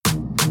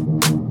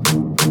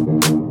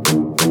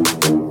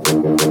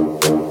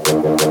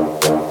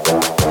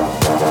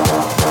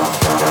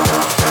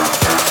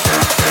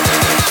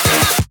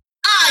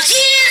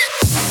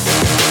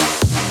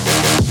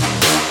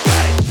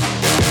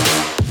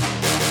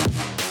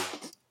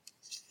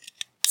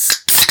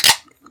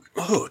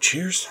Oh,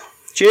 cheers.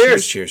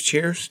 Cheers.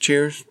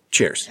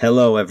 Cheers.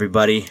 Hello,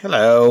 everybody.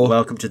 Hello.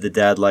 Welcome to the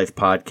Dad Life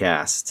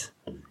Podcast.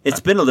 It's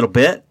been a little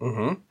bit.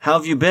 Mm-hmm. How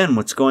have you been?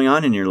 What's going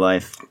on in your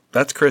life?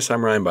 That's Chris.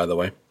 I'm Ryan, by the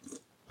way.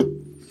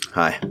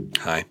 Hi.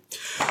 Hi.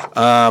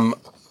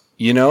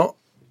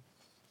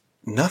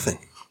 Nothing.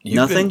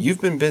 Nothing? You've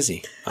been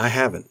busy. I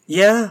haven't.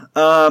 Yeah,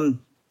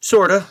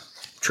 sorta.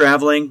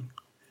 Traveling.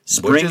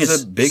 Spring Which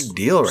is a big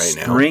deal right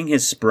now. Spring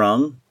has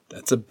sprung.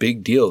 That's a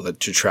big deal to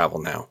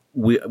travel now.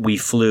 We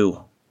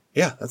flew.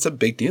 Yeah, that's a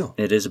big deal.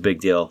 It is a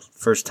big deal.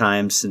 First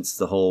time since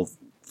the whole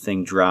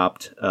thing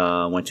dropped.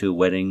 Went to a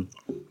wedding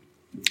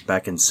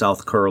back in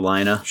South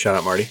Carolina. Shout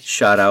out, Marty.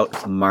 Shout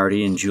out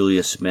Marty and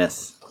Julia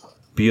Smith.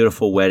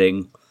 Beautiful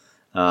wedding.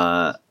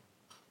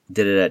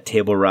 Did it at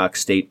Table Rock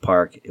State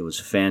Park. It was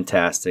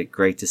fantastic.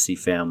 Great to see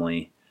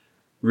family.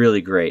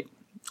 Really great.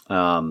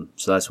 So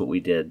that's what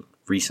we did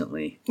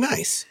recently.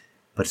 Nice.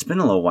 But it's been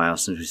a little while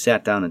since we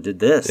sat down and did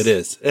this. It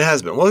is. It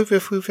has been. Well,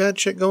 we've had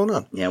shit going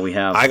on. Yeah, we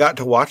have. I got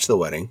to watch the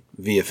wedding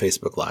via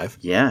Facebook Live.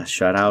 Yeah,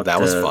 shout out.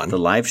 That was fun. The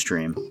live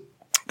stream.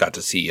 Got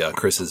to see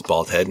Chris's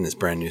bald head in his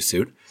brand new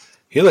suit.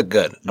 He looked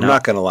good. I'm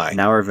not going to lie.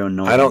 Now everyone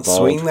knows I don't I'm bald.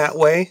 swing that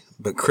way,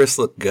 but Chris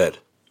looked good.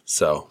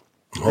 So,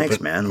 Thanks,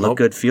 man. Look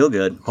good, feel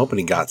good. Hoping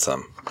he got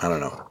some. I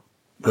don't know.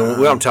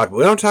 We don't talk about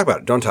it.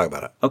 Don't talk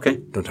about it. Okay.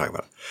 Don't talk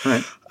about it. All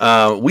right.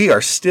 We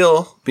are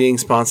still being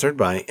sponsored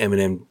by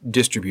M&M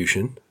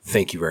Distribution.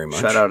 Thank you very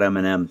much. Shout out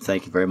M&M.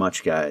 Thank you very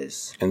much,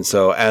 guys. And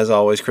so, as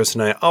always, Chris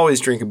and I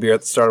always drink a beer at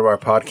the start of our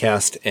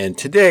podcast, and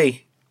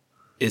today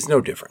is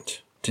no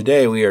different.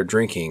 Today we are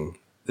drinking.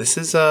 This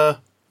is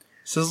a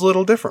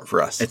little different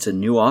for us. It's a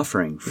new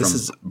offering from This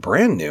is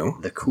brand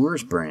new. the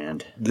Coors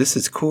brand. This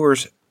is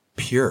Coors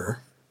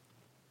Pure.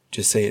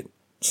 Just say it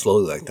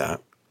slowly like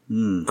that.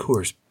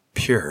 Coors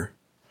Pure.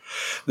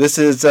 This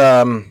is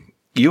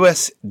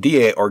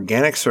USDA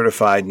organic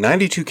certified,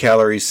 92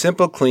 calories,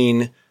 simple,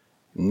 clean,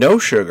 no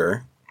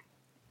sugar.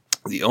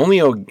 The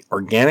only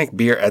organic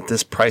beer at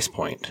this price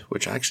point,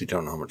 which I actually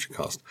don't know how much it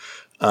costs.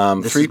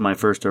 This is my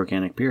first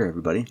organic beer,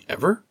 everybody.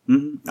 Ever?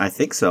 I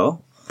think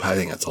so. I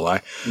think that's a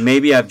lie.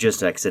 Maybe I've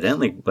just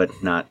accidentally,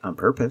 but not on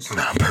purpose.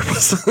 Not on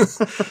purpose.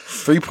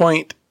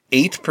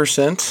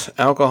 3.8%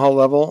 alcohol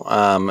level,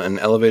 an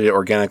elevated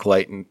organic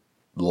light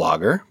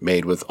lager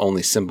made with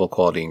only simple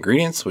quality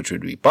ingredients, which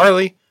would be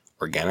barley,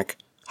 organic,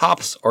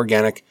 hops,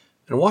 organic,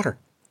 and water.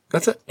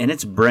 That's it. And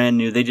it's brand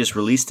new. They just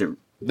released it.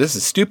 This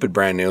is stupid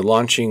brand new,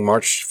 launching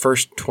March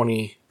 1st,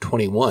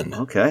 2021.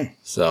 Okay.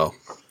 So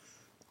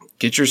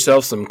get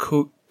yourself some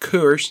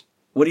Coors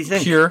What do you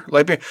think? Pure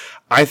light beer.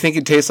 I think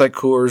it tastes like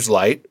Coors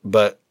Light,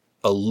 but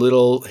a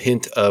little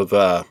hint of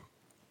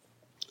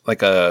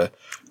like a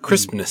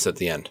crispness at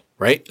the end,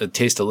 right? It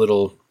tastes a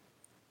little.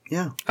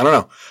 Yeah. I don't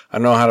know. I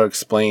don't know how to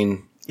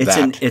explain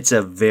that. It's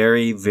a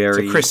very,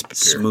 very crisp beer.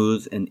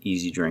 smooth and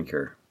easy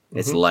drinker.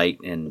 It's light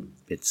and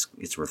it's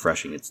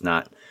refreshing. It's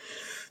not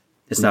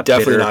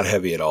Definitely bitter. not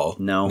heavy at all.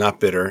 No. Not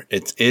bitter.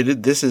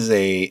 This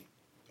is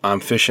I'm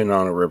fishing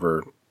on a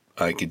river.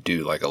 I could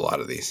do like a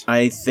lot of these.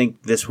 I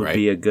think this would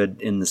be a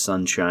good in the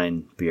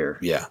sunshine beer.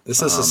 Yeah.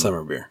 This is a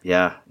summer beer.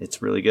 Yeah,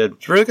 it's really good.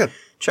 It's really good.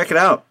 Check it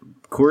out.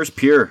 Coors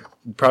Pure.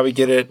 Probably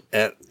get it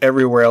at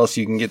everywhere else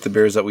you can get the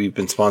beers that we've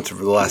been sponsored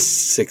for the last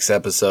 6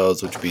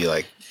 episodes, which would be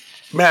like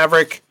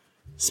Maverick,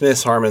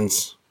 Smith's,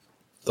 Harmon's,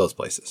 those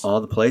places.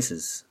 All the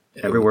places.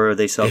 Everywhere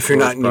they sell If you're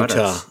not in products.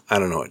 Utah, I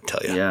don't know what to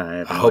tell you. Yeah, I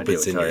have no hope idea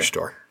it's what in to tell your you.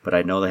 store. But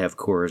I know they have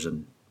Coors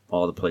in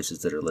all the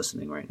places that are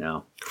listening right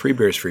now. Free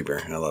beer is free beer,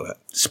 and I love it.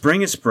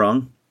 Spring has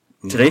sprung.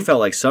 Today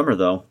felt like summer,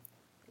 though.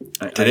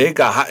 Today it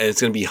got hot, and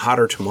it's going to be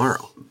hotter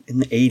tomorrow. In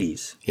the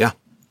 80s. Yeah.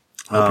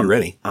 I hope you're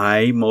ready.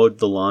 I mowed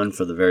the lawn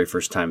for the very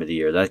first time of the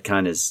year. That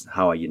kind of is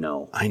how you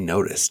know. I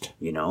noticed.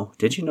 You know?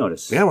 Did you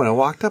notice? Yeah, when I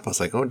walked up, I was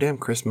like, oh, damn,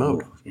 Chris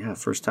mowed. Yeah,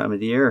 first time of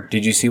the year.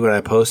 Did you see what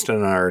I posted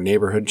on our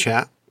neighborhood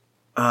chat?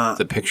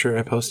 The picture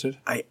I posted?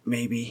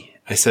 Maybe.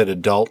 I said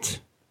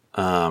adult.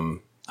 Oh,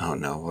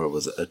 no. What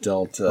was it?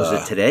 Adult. Was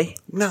it today?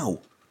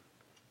 No.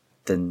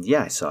 Then,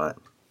 yeah, I saw it.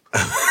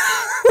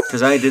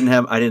 Because I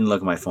didn't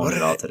look at my phone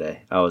at all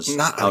today. I was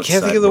I outside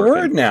can't think of the working.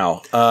 word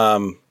now.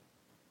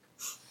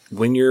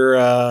 When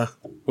you're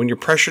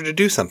pressured to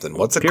do something,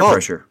 what's it Peer called?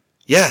 pressure.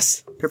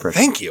 Yes. Peer pressure.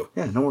 Thank you.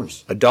 Yeah, no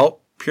worries. Adult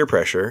peer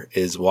pressure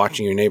is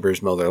watching your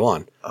neighbors mow their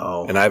lawn.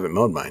 Oh. And I haven't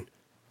mowed mine.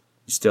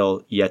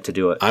 Still yet to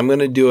do it. I'm going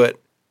to do it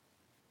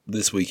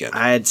this weekend.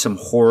 I had some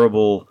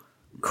horrible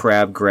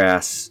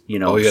crabgrass,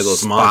 Oh, yeah,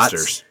 those spots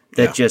monsters.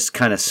 that just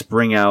kind of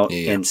spring out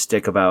Yeah. and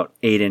stick about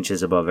 8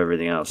 inches above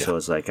everything else. So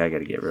it's like, I got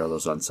to get rid of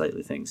those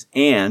unsightly things.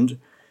 And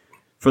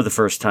for the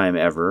first time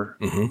ever,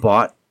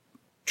 bought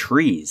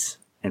trees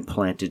and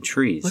planted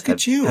trees. Look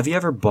at you. Have you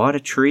ever bought a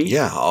tree?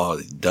 Yeah.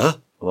 Oh, duh.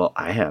 Well,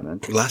 I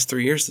haven't. The last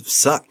 3 years have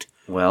sucked.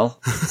 Well,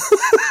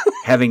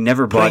 having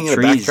never bought Putting in a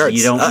trees, backyard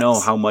you don't sucks. know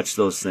how much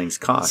those things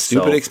cost.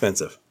 Stupid So,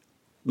 expensive.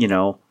 you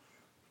know,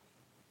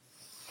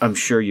 I'm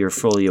sure you're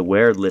fully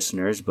aware,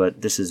 listeners,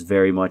 but this is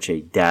very much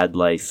a dad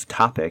life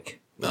topic.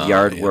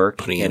 Yard work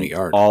putting in and a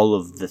yard. all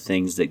of the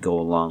things that go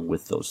along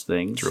with those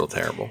things. It's real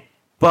terrible.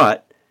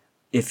 But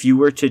if you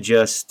were to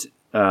just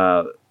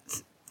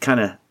kind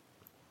of,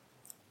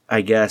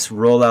 I guess,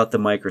 roll out the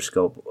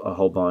microscope a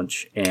whole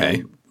bunch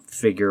and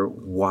figure,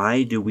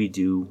 why do we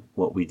do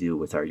what we do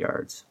with our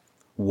yards?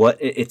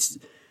 It's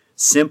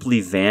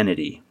simply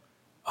vanity.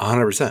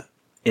 100%.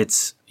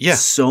 It's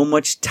so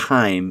much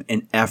time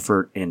and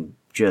effort and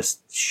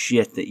just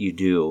shit that you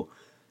do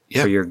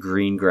for your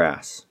green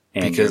grass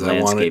and because your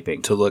landscaping. I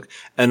want it to look.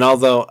 And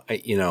although,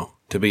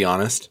 to be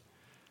honest,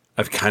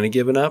 I've kind of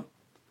given up.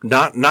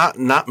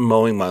 Not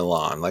mowing my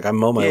lawn. Like I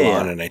mow my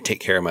lawn and I take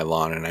care of my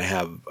lawn and I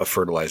have a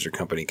fertilizer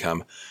company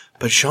come.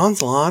 But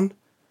Sean's lawn,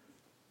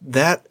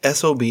 that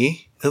SOB,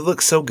 it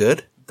looks so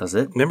good. Does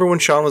it? Remember when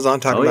Sean was on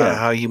talking about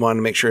how he wanted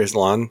to make sure his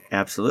lawn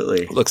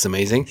looks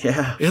amazing?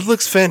 Yeah. It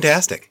looks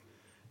fantastic.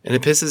 And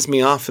it pisses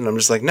me off and I'm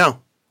just like,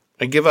 no,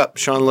 I give up.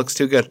 Sean looks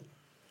too good.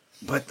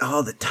 But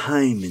all the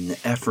time and the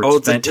effort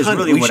spent is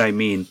really what I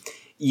mean.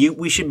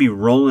 We should be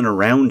rolling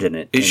around in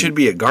it. It should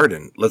be a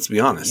garden, let's be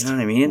honest. You know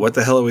what I mean? What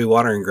the hell are we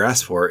watering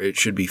grass for? It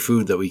should be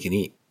food that we can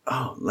eat.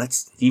 Oh,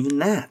 even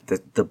that.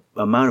 The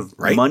amount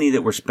of money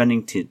that we're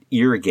spending to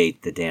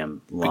irrigate the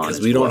damn lawn.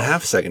 Because we don't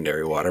have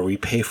secondary water. We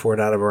pay for it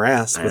out of our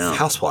ass with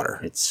house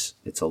water. It's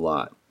a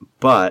lot.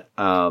 But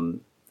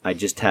I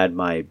just had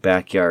my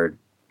backyard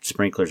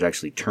sprinklers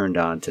actually turned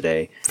on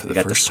today. I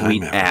got the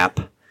sweet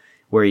app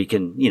where you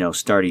can,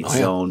 start each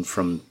zone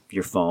from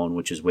your phone,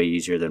 which is way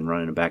easier than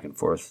running back and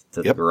forth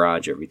to the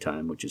garage every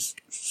time, which is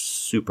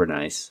super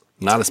nice.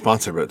 Not a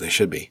sponsor, but they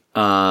should be.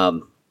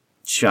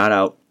 Shout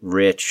out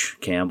Rich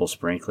Campbell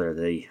Sprinkler.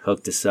 They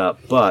hooked us up.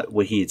 But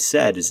what he had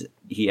said is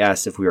he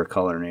asked if we were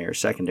culinary or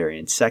secondary,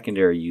 and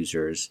secondary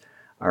users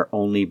are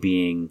only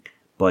being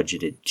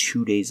budgeted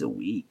 2 days a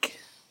week.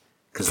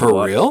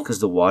 For real? Because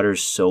the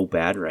water's so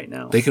bad right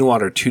now. They can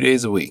water 2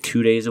 days a week.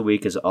 2 days a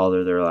week is all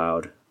they're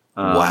allowed.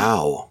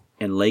 Wow.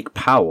 And Lake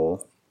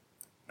Powell,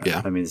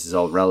 I mean, this is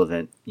all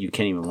relevant. You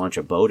can't even launch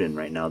a boat in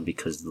right now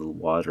because the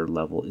water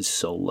level is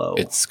so low.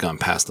 It's gone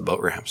past the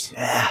boat ramps.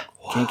 Yeah.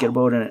 Wow. Can't get a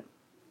boat in it.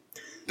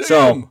 Damn.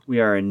 So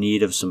we are in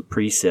need of some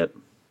precip.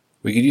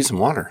 We could use some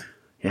water.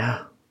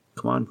 Yeah.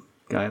 Come on,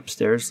 guy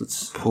upstairs.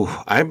 Let's.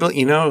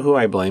 You know who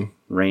I blame?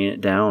 Rain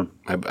it down.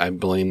 I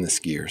blame the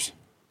skiers.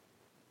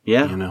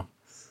 Yeah.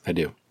 I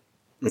do.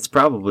 It's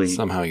probably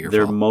somehow your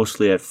they're fault.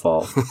 Mostly at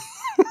fault.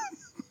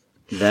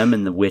 Them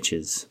and the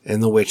witches.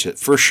 And the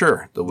witches. For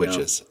sure, the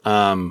witches.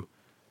 Yeah.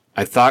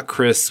 I thought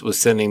Chris was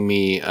sending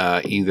me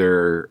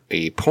either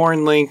a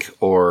porn link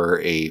or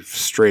a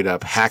straight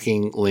up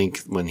hacking link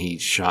when he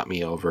shot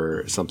me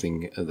over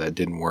something that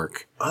didn't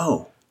work.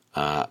 Oh.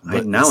 Now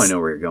I know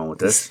where you're going with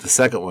this. The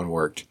second one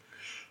worked.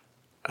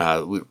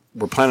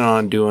 We're planning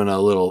on doing a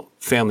little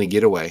family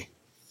getaway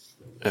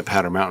at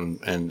Powder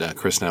Mountain, and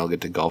Chris and I will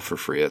get to golf for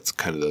free. That's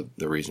kind of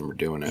the reason we're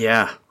doing it.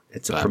 Yeah.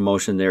 It's a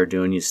promotion they're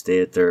doing. You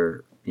stay at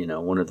their,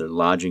 one of their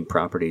lodging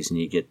properties and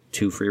you get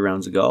 2 free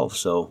rounds of golf.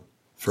 So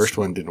first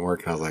one didn't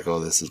work, and I was like, "Oh,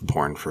 this is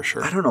porn for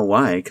sure." I don't know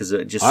why, because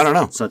I don't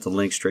know. It's not the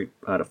link straight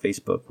out of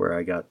Facebook where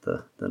I got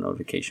the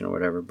notification or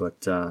whatever.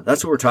 But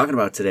that's what we're talking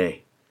about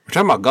today. We're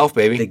talking about golf,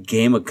 baby. The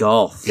game of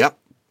golf. Yep.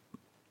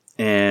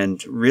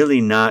 And really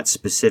not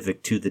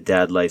specific to the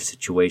dad life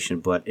situation,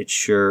 but it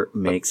sure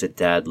makes a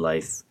dad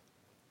life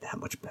that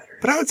much better.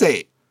 But I would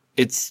say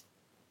it's,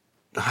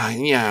 I've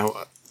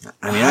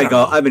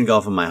been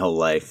golfing my whole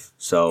life,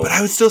 so. But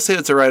I would still say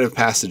it's a rite of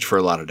passage for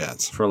a lot of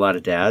dads. For a lot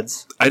of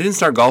dads? I didn't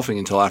start golfing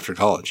until after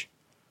college.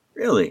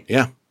 Really?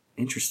 Yeah.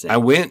 Interesting. I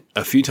went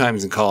a few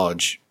times in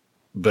college,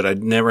 but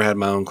I'd never had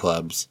my own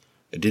clubs.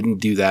 I didn't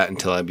do that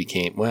until I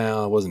became,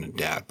 I wasn't a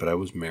dad, but I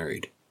was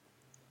married.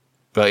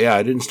 But yeah,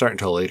 I didn't start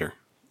until later.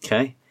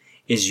 Okay.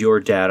 Is your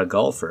dad a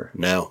golfer?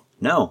 No.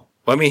 No.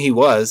 Well, I mean, he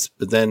was,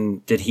 but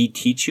then. Did he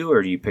teach you,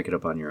 or do you pick it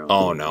up on your own?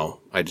 Oh, no.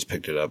 I just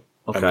picked it up.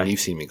 Okay. I mean, you've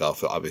seen me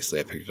golf. Obviously,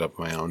 I picked it up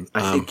on my own.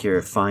 I think you're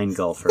a fine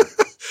golfer.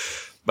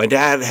 My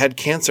dad had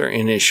cancer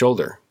in his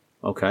shoulder.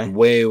 Okay.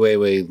 Way, way,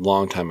 way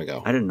long time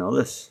ago. I didn't know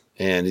this.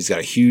 And he's got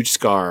a huge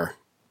scar,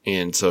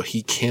 and so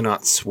he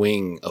cannot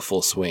swing a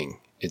full swing.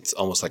 It's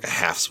almost like a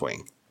half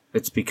swing.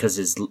 It's because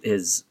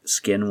his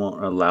skin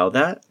won't allow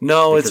that?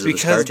 No, it's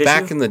because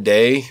back in the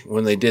day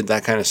when they did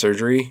that kind of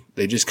surgery,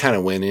 they just kind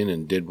of went in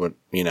and did what,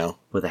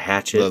 with a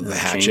hatchet, the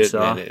hatchet,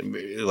 and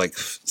it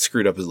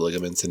screwed up his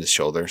ligaments in his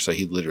shoulder, so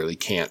he literally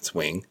can't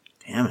swing.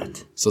 Damn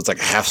it! So it's like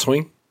a half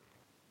swing.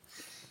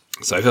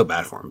 So I feel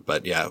bad for him,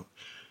 but yeah,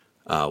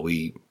 I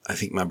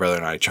think my brother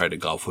and I tried to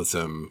golf with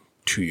him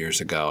 2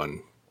 years ago,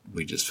 and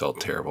we just felt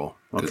terrible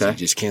because he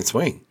just can't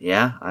swing.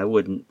 Yeah, I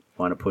wouldn't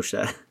want to push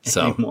that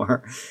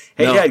anymore.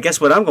 Hey, Dad, guess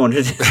what I'm going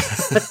to do?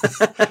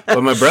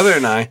 But my brother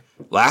and I,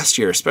 last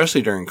year,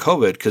 especially during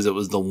COVID, because it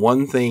was the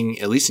one thing,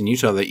 at least in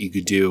Utah, that you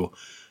could do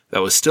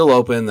that was still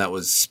open, that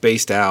was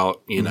spaced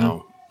out,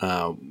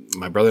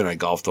 my brother and I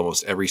golfed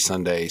almost every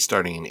Sunday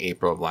starting in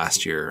April of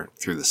last year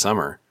through the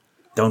summer.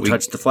 Don't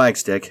touch the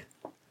flagstick.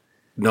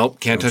 Nope,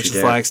 can't touch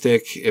the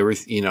flagstick.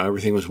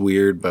 Everything was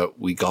weird, but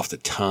we golfed a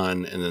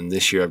ton. And then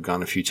this year I've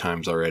gone a few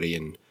times already,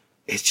 and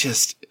it's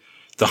just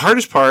the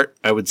hardest part,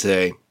 I would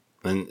say,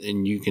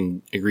 and you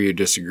can agree or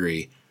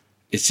disagree,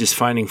 it's just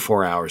finding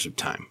 4 hours of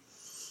time.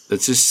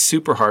 That's just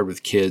super hard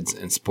with kids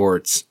and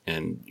sports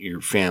and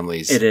your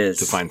families. It is.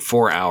 To find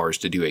 4 hours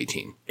to do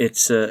 18.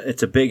 It's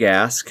a big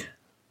ask.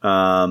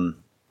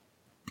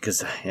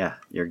 Because,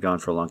 you're gone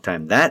for a long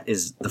time. That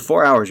is, the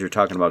 4 hours you're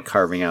talking about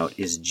carving out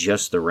is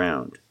just the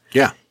round.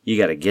 Yeah. You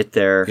got to get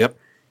there. Yep.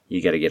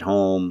 You got to get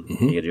home. You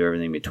got to do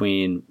everything in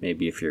between.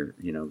 Maybe if you're,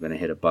 going to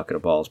hit a bucket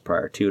of balls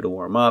prior to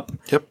warm up.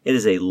 Yep. It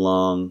is a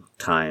long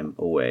time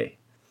away.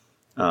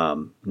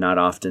 Not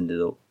often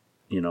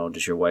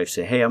does your wife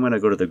say, "Hey, I'm going to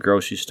go to the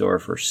grocery store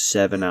for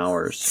 7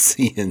 hours.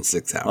 See you in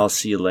 6 hours. I'll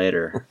see you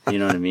later." You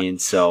know what I mean?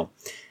 So,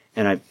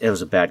 and it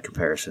was a bad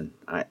comparison.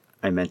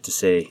 I meant to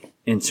say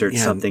insert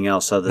something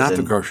else other not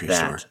than the grocery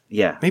that. store.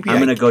 Yeah, Maybe I'm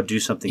going to go do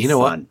something You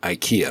know fun. what?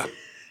 IKEA.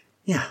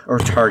 Yeah, or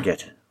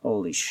Target.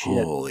 Holy shit.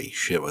 Holy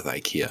shit with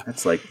IKEA.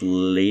 That's like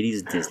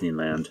ladies'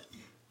 Disneyland.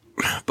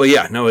 But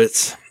yeah, no,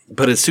 it's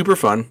super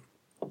fun.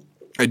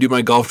 I do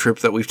my golf trip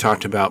that we've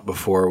talked about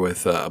before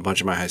with a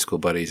bunch of my high school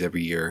buddies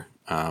every year.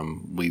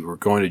 We were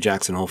going to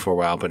Jackson Hole for a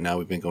while, but now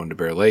we've been going to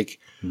Bear Lake.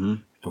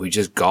 And we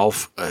just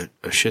golf a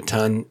shit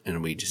ton,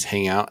 and we just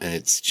hang out, and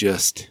it's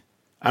just,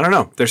 I don't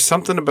know. There's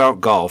something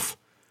about golf.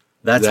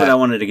 That's what I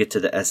wanted to get to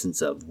the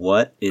essence of.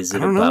 What is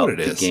it about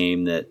the is.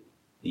 game that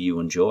you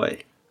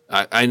enjoy?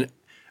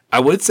 I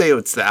would say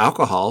it's the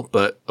alcohol,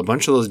 but a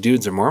bunch of those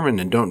dudes are Mormon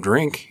and don't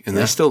drink, and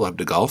they still love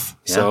to golf.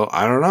 Yeah. So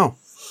I don't know.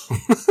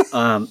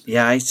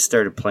 I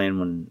started playing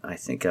when I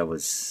think I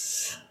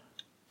was,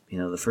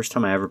 the first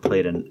time I ever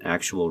played an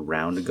actual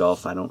round of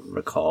golf, I don't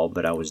recall,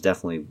 but I was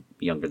definitely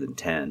younger than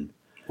 10.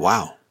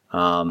 Wow.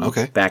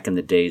 Okay. Back in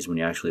the days when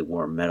you actually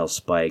wore metal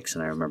spikes,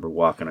 and I remember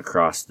walking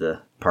across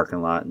the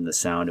parking lot and the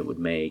sound it would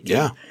make.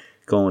 Yeah.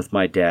 Going with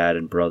my dad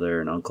and brother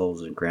and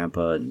uncles and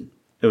grandpa, and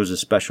it was a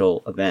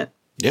special event.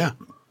 Yeah.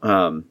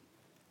 I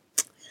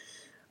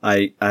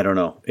don't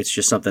know. It's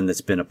just something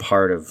that's been a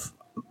part of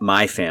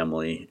my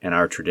family and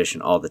our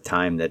tradition all the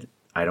time that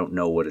I don't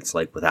know what it's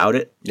like without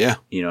it. Yeah.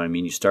 You know what I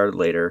mean? You started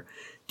later.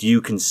 Do you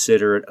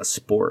consider it a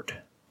sport?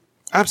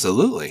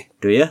 Absolutely.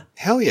 Do you?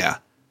 Hell yeah.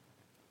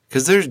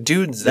 Because there's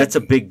dudes that's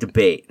a big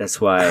debate. That's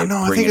why I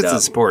think it's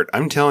a sport.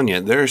 I'm telling you,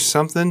 there's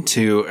something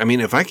to,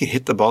 if I could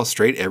hit the ball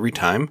straight every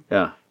time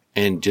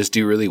and just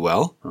do really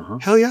well,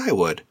 hell yeah, I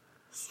would.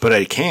 But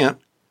I can't.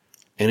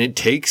 And it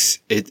takes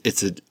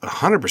it's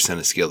 100%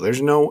 a skill.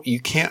 There's no you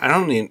can't. I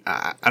don't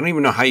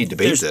even know how you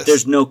debate this.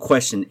 There's no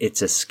question.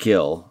 It's a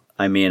skill.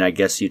 I mean, I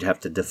guess you'd have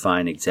to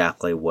define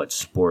exactly what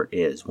sport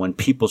is. When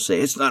people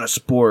say it's not a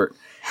sport,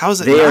 how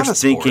is it? They not are a sport?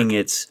 thinking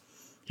it's.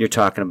 You're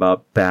talking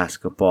about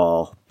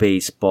basketball,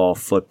 baseball,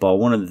 football.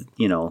 One of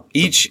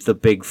the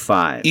big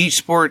five. Each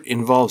sport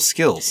involves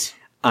skills.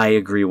 I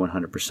agree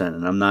 100%,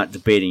 and I'm not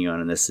debating you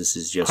on this. This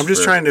is just. I'm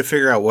just trying to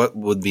figure out what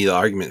would be the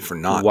argument for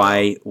not.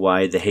 Why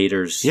the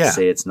haters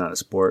say it's not a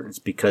sport? It's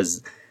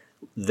because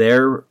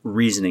their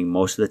reasoning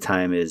most of the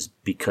time is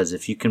because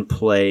if you can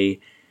play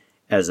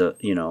as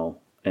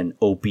an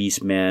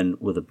obese man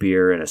with a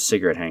beer and a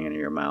cigarette hanging in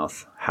your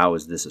mouth, how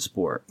is this a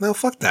sport? No,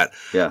 fuck that.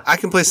 Yeah, I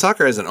can play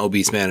soccer as an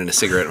obese man and a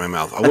cigarette in my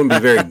mouth. I wouldn't be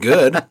very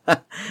good,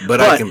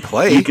 but I can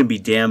play. You can be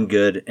damn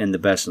good and the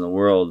best in the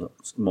world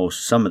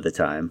some of the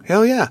time.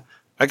 Hell yeah.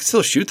 I can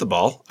still shoot the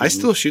ball. I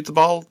still shoot the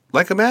ball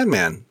like a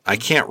madman. I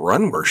can't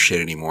run worse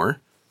shit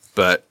anymore,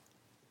 but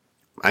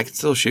I can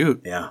still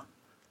shoot. Yeah.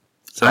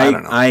 So I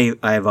don't know.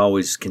 I've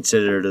always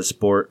considered it a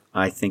sport.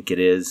 I think it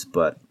is,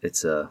 but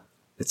it's a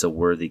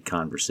worthy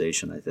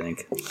conversation, I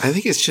think. I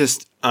think it's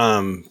just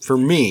for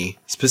me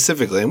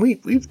specifically, and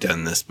we've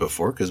done this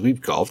before because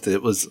we've golfed.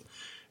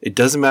 It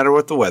doesn't matter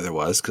what the weather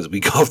was because we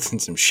golfed in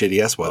some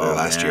shitty ass weather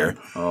last year.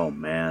 Oh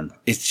man.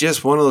 It's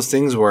just one of those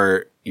things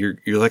where you're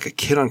like a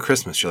kid on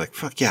Christmas. You're like,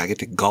 fuck yeah, I get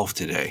to golf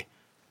today.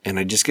 And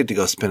I just get to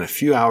go spend a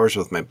few hours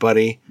with my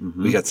buddy.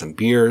 Mm-hmm. We got some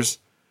beers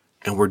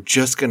and we're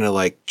just going to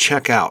like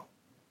check out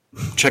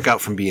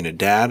from being a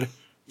dad,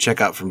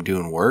 check out from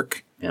doing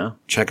work,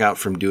 check out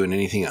from doing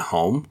anything at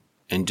home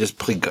and just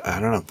play. I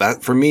don't know.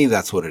 That for me,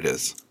 that's what it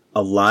is.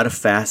 A lot of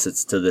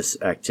facets to this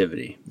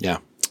activity. Yeah.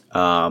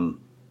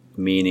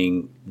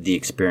 Meaning the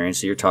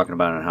experience that you're talking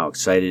about and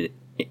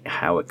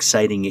how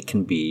exciting it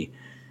can be.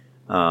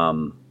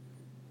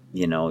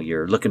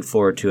 You're looking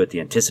forward to it, the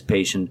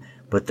anticipation,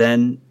 but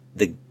then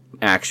the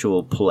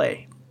actual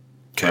play.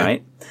 Okay.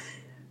 Right?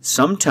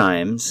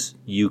 Sometimes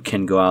you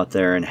can go out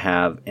there and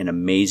have an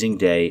amazing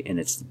day and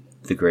it's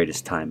the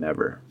greatest time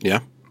ever. Yeah.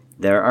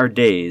 There are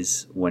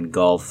days when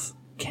golf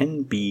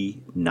can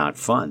be not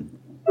fun.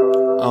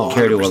 Oh,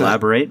 Care 100%. to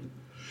elaborate?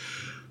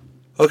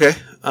 Okay.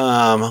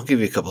 I'll give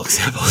you a couple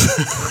examples.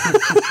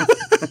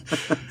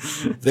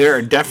 There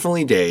are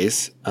definitely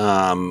days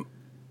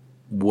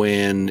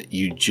when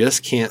you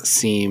just can't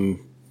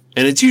seem,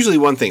 and it's usually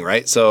one thing,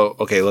 right? So,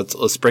 okay,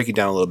 let's break it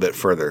down a little bit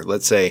further.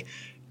 Let's say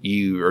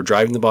you are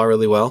driving the ball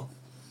really well,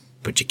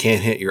 but you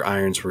can't hit your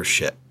irons worth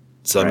shit.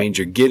 So that means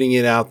you're getting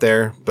it out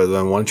there, but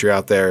then once you're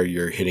out there,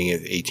 you're hitting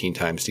it 18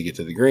 times to get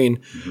to the green.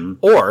 Mm-hmm.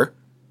 Or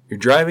you're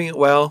driving it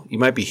well, you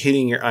might be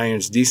hitting your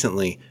irons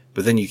decently,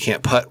 but then you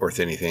can't putt worth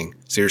anything,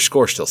 so your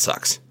score still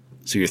sucks.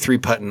 So you're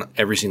 3-putting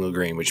every single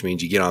green, which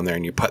means you get on there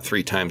and you putt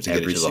 3 times to get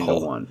it Every to the single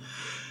hole. one.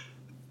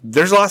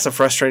 There's lots of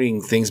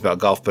frustrating things about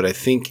golf, but I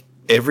think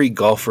every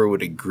golfer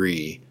would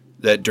agree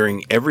that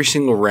during every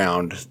single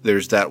round,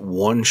 there's that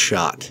one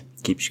shot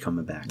Keeps you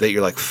coming back. that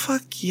you're like,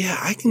 fuck yeah,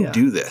 I can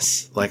do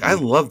this. Like, I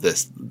love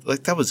this.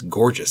 Like, that was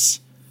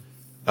gorgeous.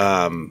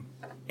 And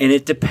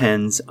it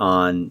depends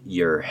on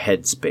your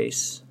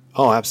headspace.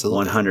 Oh,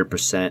 absolutely.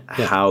 100%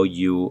 how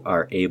you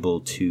are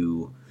able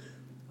to,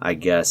 I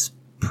guess,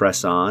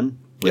 press on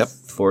with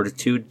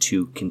fortitude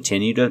to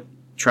continue to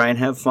try and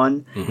have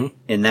fun.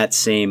 In that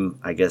same,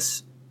 I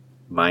guess,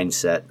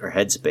 mindset or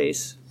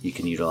headspace, you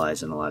can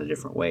utilize in a lot of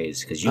different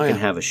ways, because you can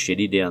have a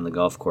shitty day on the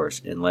golf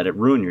course and let it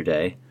ruin your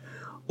day,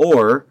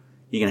 or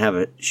you can have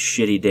a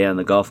shitty day on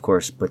the golf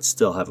course but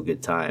still have a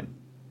good time.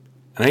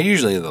 And I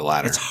usually the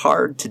latter. It's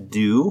hard to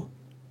do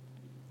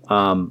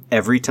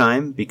every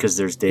time, because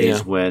there's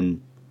days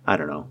when, I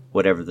don't know,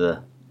 whatever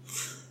the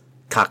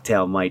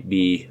cocktail might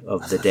be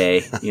of the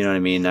day, you know what I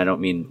mean? I don't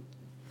mean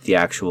the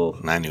actual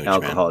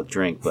alcoholic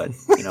drink, but,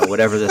 you know,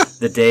 whatever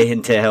the day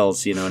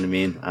entails, you know what I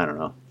mean? I don't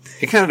know.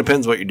 It kind of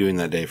depends what you're doing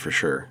that day for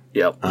sure.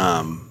 Yep.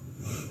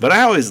 But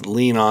I always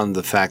lean on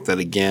the fact that,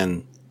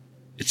 again,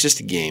 it's just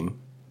a game,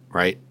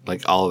 right?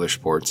 Like all other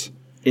sports.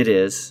 It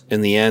is.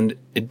 In the end,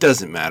 it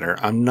doesn't matter.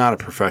 I'm not a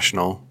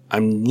professional.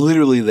 I'm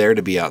literally there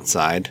to be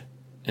outside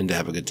and to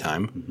have a good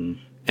time.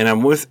 And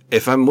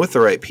if I'm with the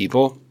right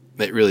people,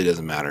 it really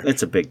doesn't matter.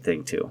 It's a big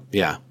thing too.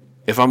 Yeah.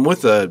 If I'm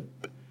with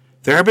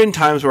there have been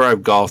times where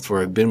I've golfed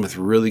where I've been with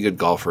really good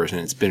golfers,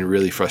 and it's been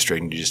really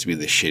frustrating to just be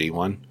the shitty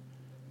one.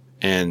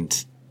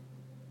 And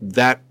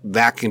that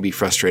can be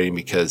frustrating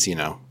because, you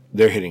know,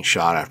 they're hitting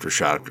shot after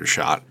shot after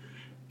shot,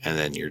 and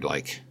then you're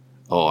like,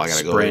 oh, I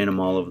gotta spraying them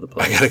all over the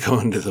place. I gotta go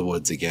into the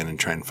woods again and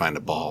try and find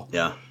a ball.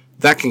 Yeah.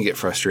 That can get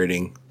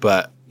frustrating,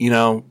 but, you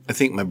know, I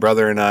think my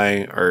brother and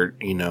I are,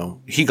 you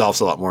know, he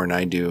golfs a lot more than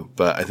I do,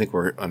 but I think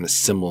we're on a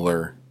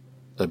similar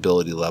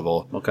ability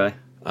level. Okay.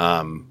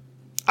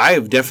 I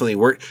have definitely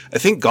worked. I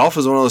think golf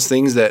is one of those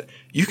things that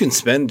you can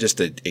spend just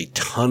a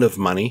ton of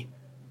money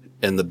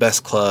and the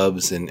best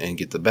clubs and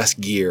get the best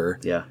gear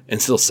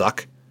and still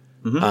suck.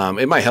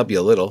 It might help you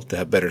a little to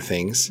have better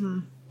things,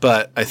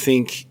 but I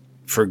think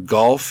for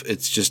golf,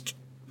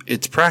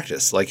 it's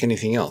practice like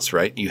anything else,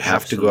 right? You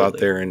have to go out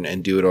there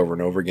and do it over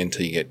and over again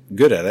until you get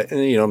good at it.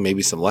 And, you know,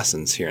 maybe some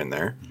lessons here and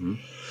there.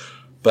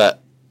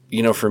 But,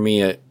 you know, for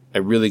me, I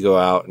really go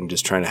out and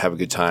just trying to have a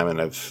good time.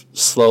 And I've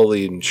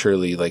slowly and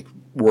surely, like,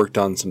 worked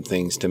on some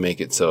things to make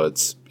it so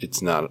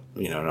it's not,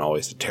 you know, not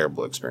always a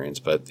terrible experience.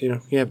 But, you know,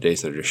 you have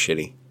days that are just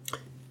shitty.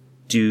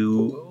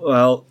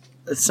 Well,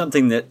 it's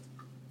something that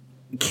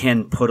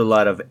can put a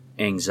lot of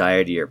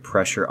anxiety or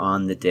pressure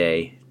on the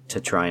day to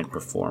try and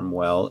perform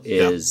well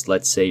is,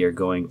 let's say you're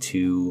going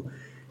to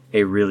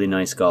a really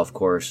nice golf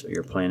course, or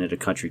you're playing at a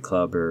country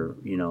club, or,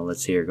 you know,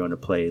 let's say you're going to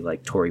play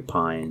like Torrey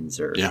Pines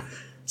or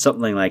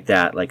something like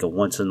that, like a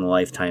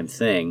once-in-a-lifetime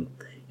thing.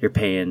 You're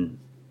paying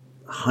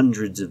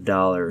hundreds of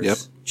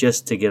dollars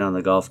just to get on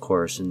the golf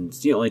course, and it's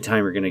the only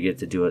time you're going to get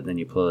to do it, and then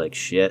you play like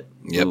shit.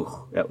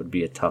 Ooh, that would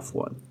be a tough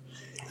one.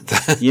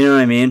 You know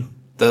what I mean?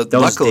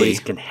 Those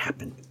days can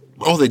happen.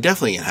 Oh, they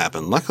definitely can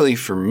happen. Luckily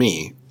for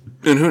me,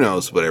 and who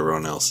knows what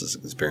everyone else's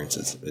experience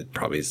is. It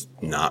probably is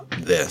not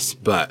this,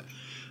 but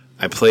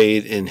I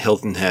played in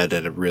Hilton Head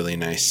at a really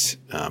nice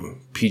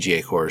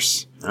PGA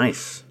course.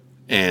 Nice.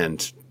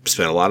 And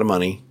spent a lot of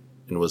money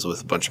and was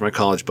with a bunch of my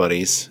college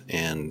buddies.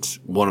 And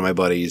one of my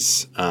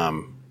buddies,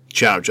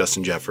 shout out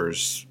Justin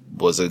Jeffers,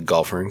 was a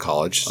golfer in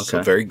college. Okay.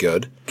 So very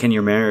good. Can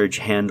your marriage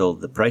handle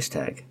the price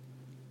tag?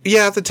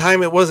 Yeah, at the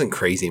time it wasn't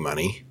crazy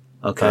money.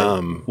 Okay.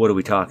 What are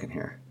we talking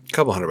here? A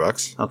couple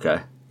 $100.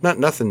 Okay.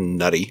 Nothing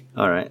nutty.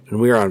 All right. And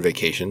we were on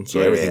vacation,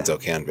 so everything's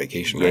okay on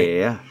vacation, right?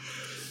 Yeah.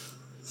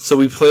 So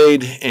we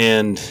played,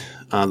 and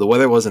the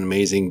weather wasn't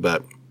amazing,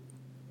 but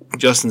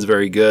Justin's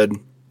very good.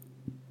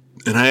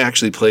 And I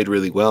actually played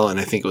really well, and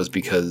I think it was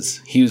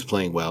because he was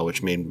playing well,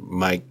 which made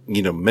my,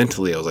 you know,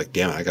 mentally I was like,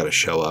 damn it, I got to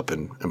show up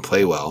and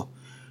play well.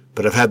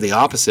 But I've had the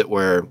opposite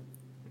where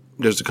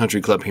there's a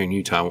country club here in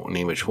Utah, I won't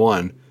name which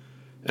one,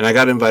 and I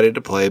got invited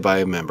to play by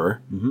a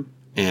member,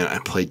 and I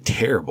played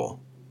terrible.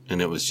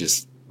 And it was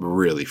just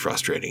really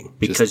frustrating.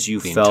 Because you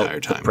felt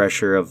the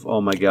pressure of, oh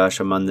my gosh,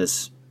 I'm on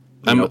this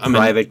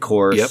private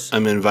course. Yep,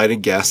 I'm an invited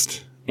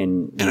guest.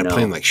 And I'm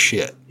playing like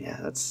shit. Yeah,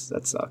 that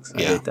sucks.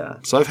 I hate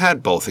that. So I've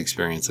had both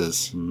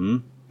experiences.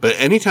 But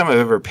anytime I've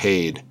ever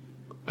paid,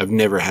 I've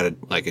never had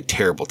a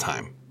terrible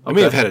time. I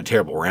mean, I've had a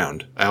terrible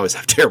round. I always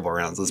have terrible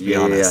rounds, let's be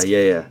honest.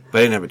 Yeah. But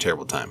I didn't have a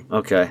terrible time.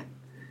 Okay.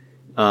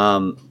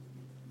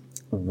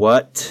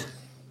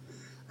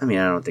 I mean,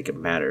 I don't think it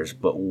matters,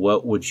 but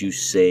what would you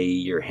say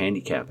your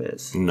handicap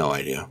is? No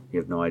idea.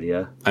 You have no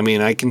idea? I mean,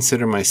 I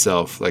consider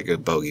myself like a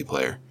bogey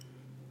player.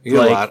 I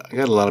got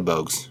a lot of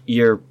bogeys.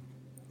 You're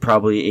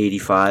probably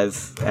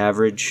 85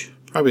 average?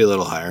 Probably a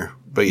little higher,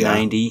 but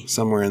 90?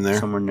 Somewhere in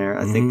there.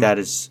 I think that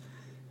is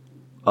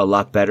a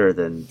lot better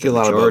than the majority. A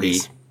lot of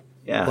bogeys.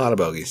 Yeah. A lot of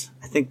bogeys.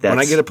 think that's when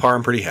I get a par,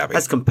 I'm pretty happy.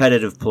 that's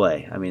competitive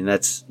play. I mean,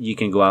 you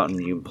can go out and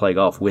you can play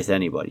golf with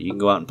anybody. You can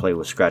go out and play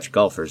with scratch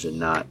golfers and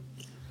not.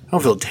 I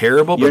don't feel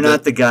terrible. You're but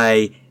not the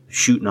guy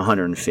shooting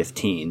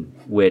 115,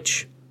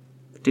 which,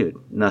 dude,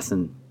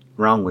 nothing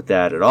wrong with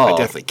that at all. I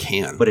definitely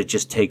can. But it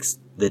just takes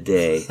the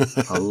day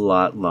a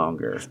lot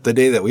longer. The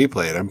day that we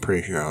played, I'm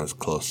pretty sure I was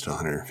close to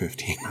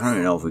 115. I don't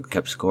even know if we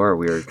kept score.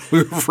 We were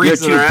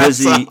freezing too our ass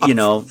busy,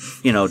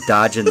 off.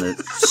 dodging the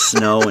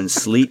snow and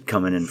sleet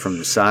coming in from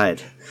the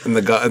side. And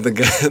the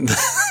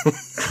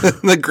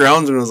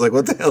groundsman was like,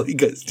 "What the hell are you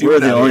guys doing?" We're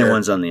the out only here?"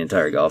 ones on the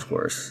entire golf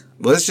course.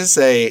 Let's just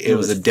say it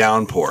was a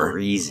downpour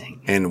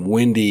Freezing. and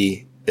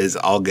windy as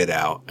all get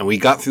out, and we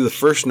got through the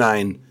first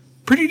 9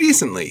 pretty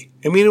decently.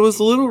 I mean, it was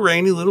a little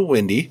rainy, a little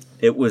windy,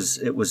 It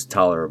was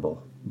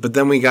tolerable. but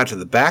then we got to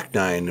the back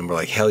 9 and we're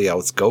like, "Hell yeah,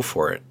 let's go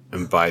for it!"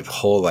 And by the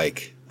whole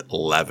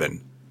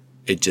 11,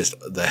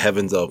 the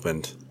heavens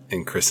opened,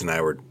 and Chris and I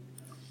were.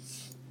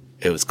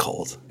 It was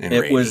cold and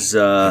rainy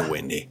and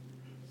windy.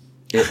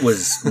 It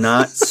was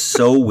not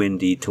so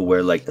windy to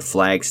where the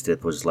flag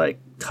stick was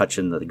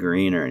touching the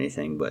green or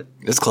anything, but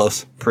It's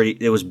close.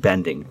 it was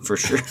bending for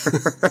sure.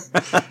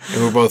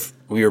 And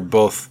we were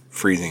both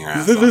freezing our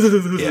ass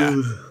off.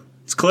 Yeah.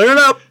 It's clearing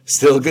up.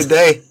 Still a good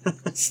day.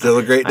 Still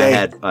a great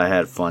day. I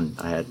had fun.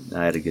 I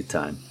had a good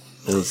time.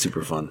 It was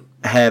super fun.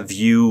 Have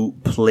you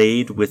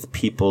played with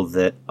people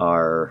that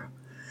are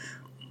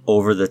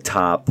over the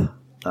top?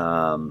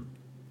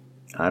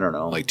 I don't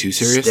know, Too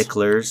serious?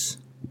 sticklers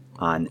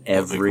on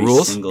every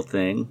rules? single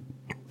thing,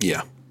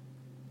 Yeah.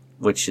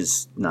 which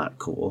is not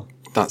cool.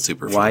 Not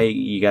super fun. Why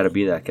you got to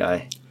be that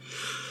guy?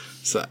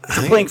 So, If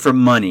you're playing for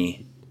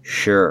money,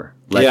 sure.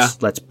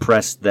 Let's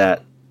press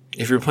that.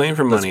 if you're playing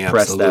for money, Let's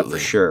press absolutely. that for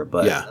sure.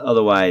 But Yeah.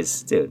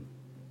 otherwise, dude,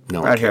 No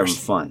we're one out here cares.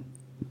 having fun.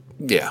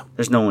 Yeah.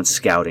 There's no one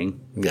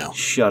scouting. No.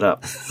 Shut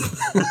up.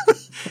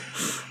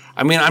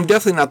 I mean, I'm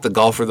definitely not the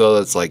golfer,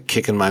 though, that's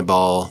kicking my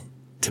ball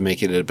to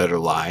make it a better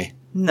lie.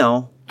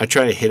 No. I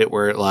try to hit it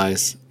where it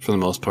lies for the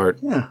most part.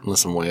 Yeah.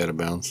 Unless I'm way out of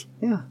bounds.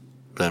 Yeah.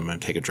 Then I'm going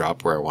to take a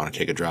drop where I want to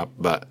take a drop.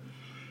 But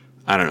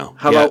I don't know.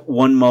 How about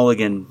one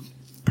mulligan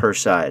per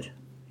side?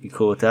 You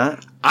cool with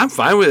that? I'm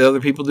fine with what other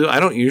people do. I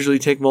don't usually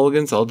take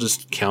mulligans. I'll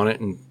just count it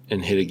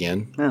and hit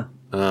again. Yeah.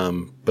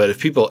 But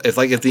if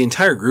the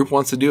entire group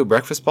wants to do a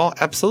breakfast ball,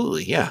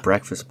 absolutely, yeah.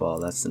 Breakfast ball.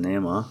 That's the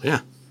name, huh?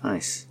 Yeah,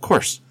 Nice. of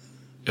course.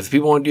 If the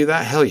people want to do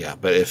that, hell yeah.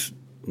 But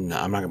no,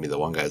 I'm not going to be the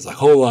one guy that's like,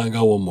 hold on, I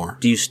got one more.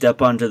 Do you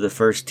step onto the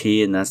first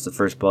tee and that's the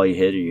first ball you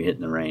hit, or you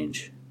hitting the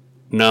range?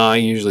 No, I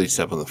usually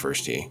step on the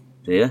first tee.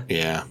 Do you?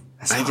 Yeah.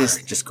 That's hard.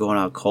 Just going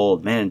out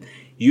cold, man.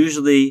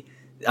 Usually,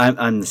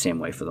 I'm the same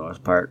way for the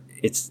most part.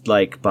 It's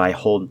by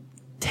hole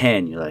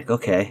 10, you're like,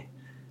 okay,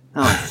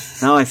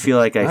 now I feel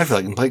like I feel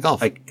like I can play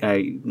golf.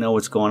 I know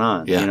what's going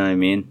on. Yeah. You know what I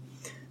mean?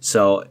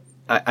 So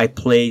I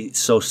play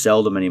so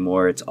seldom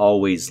anymore. It's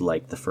always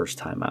the first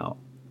time out.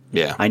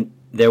 yeah.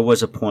 There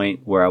was a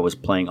point where I was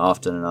playing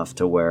often enough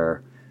to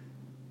where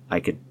I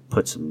could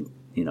put some,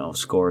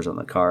 scores on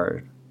the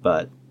card,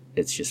 but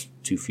it's just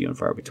too few and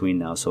far between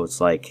now. So it's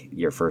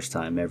your first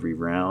time every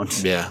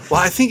round. Yeah. Well,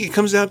 I think it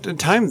comes down to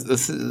time. The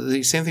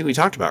same thing we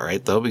talked about,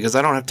 right, though? Because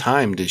I don't have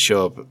time to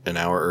show up an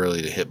hour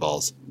early to hit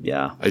balls.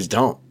 Yeah. I just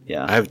don't.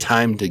 Yeah. I have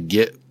time to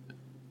get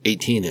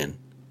 18 in.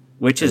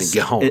 Which and is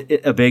get home.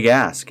 a big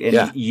ask. And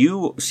Yeah.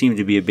 you seem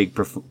to be a big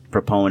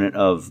proponent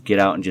of get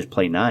out and just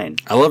play 9,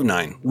 I love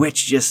 9.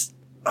 which just,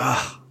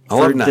 I for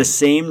love 9. the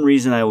same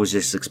reason I was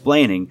just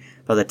explaining,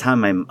 by the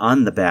time I'm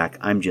on the back,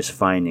 I'm just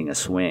finding a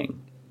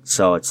swing.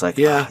 So it's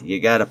Yeah. you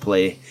got to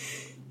play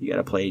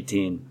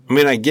 18. I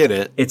mean, I get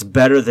it, It's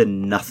better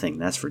than nothing,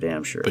 that's for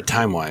damn sure. but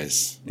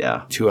time-wise,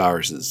 Yeah, 2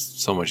 hours is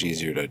so much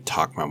easier to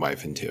talk my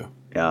wife into.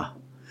 yeah.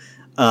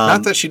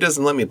 Not that she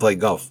doesn't let me play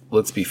golf.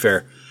 Let's be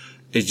fair.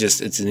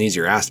 It's an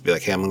easier ask to be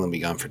like, hey, I'm going to be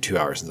gone for 2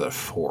 hours instead of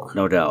 4.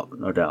 No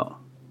doubt.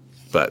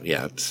 But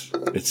yeah,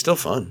 it's still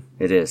fun.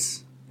 It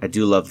is. I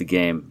do love the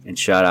game, and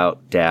shout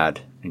out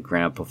Dad and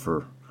Grandpa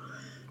for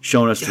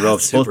showing us the Yeah,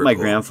 ropes. it's Both super my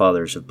cool.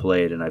 grandfathers have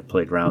played, and I've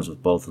played rounds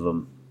with both of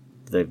them.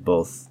 They've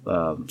both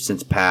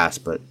since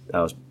passed, but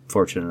I was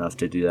fortunate enough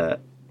to do that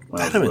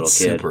when I was a little kid.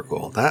 super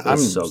cool. I'm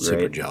was so super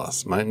great.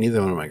 jealous. Neither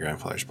one of my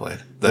grandfathers played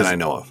that I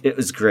know of. It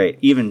was great.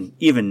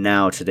 Even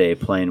now today,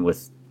 playing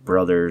with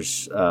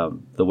brothers.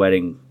 The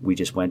wedding we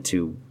just went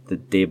to, the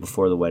day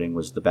before the wedding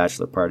was the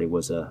bachelor party,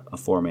 was a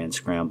 4-man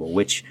scramble,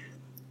 which,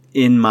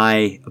 in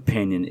my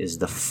opinion, is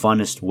the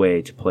funnest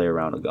way to play a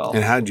round of golf.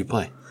 And how did you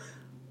play?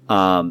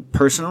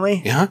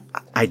 Personally, Yeah,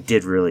 I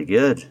did really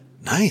good.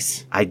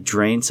 nice. I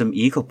drained some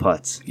eagle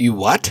putts. You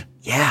what?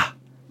 Yeah,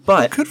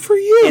 but Good for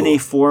you. in a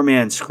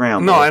 4-man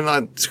scramble. No, I'm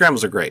not.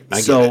 Scrambles are great.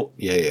 I So,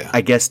 get it. Yeah.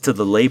 I guess to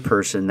the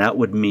layperson, that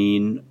would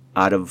mean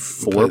out of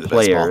play 4 the best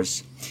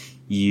players,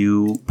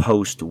 you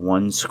post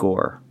 1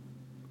 score.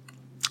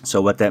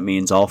 So what that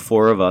means, all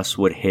 4 of us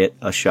would hit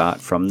a shot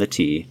from the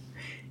tee,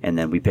 and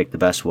then we pick the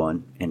best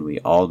one, and we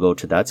all go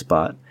to that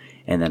spot,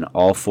 and then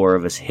all 4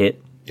 of us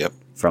hit Yep.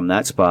 from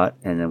that spot,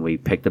 and then we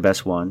pick the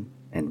best one,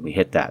 and we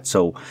hit that.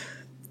 So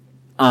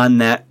in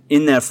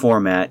that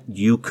format,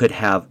 you could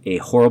have a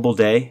horrible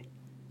day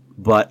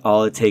but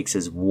all it takes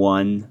is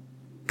one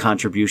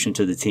contribution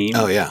to the team.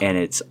 Oh, yeah. And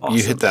it's awesome.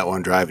 You hit that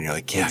one drive and you're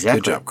like, yeah,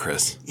 Exactly. good job,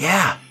 Chris.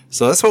 Yeah.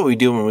 So that's what we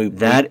do when we...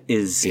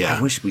 I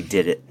wish we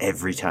did it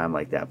every time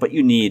like that. But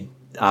you need,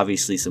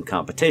 obviously, some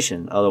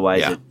competition.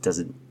 Otherwise, it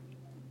doesn't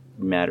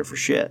matter for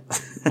shit.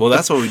 Well,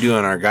 that's what we do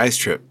on our guys'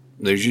 trip.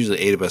 There's usually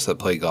 8 of us that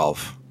play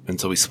golf. And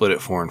so we split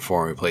it 4 and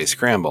 4 and we play a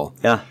scramble.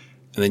 Yeah.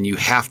 And then you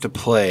have to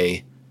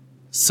play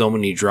so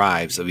many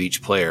drives of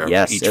each player.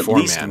 Yes, each at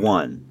four-man. least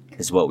one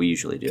is what we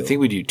usually do. I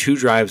think we do 2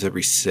 drives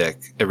every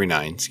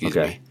 9, excuse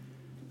me.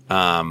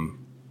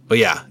 But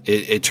yeah,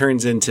 it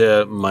turns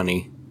into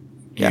money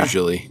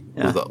usually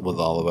with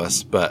all of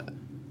us. But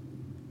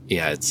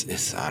yeah,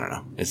 it's I don't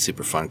know, it's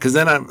super fun because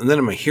then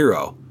I'm a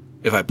hero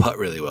if I putt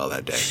really well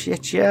that day.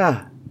 Shit,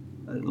 yeah,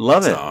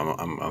 love it. So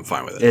I'm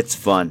fine with it. It's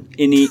fun.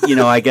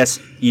 I guess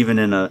even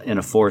in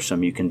a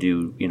foursome you can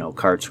do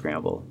card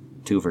scramble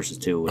 2 versus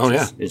 2,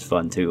 which is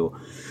fun too.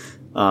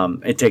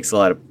 It takes a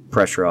lot of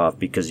pressure off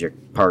because your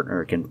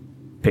partner can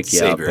pick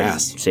you up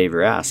and save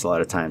your ass a lot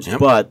of times. Yep.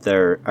 But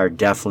there are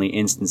definitely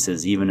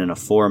instances, even in a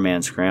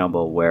 4-man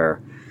scramble,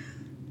 where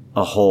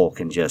a hole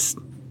can just,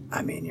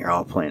 you're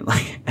all playing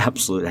like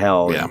absolute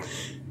hell. Yeah.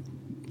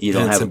 You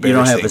don't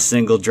have a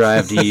single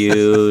drive to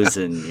use,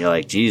 and you're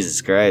like,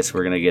 Jesus Christ,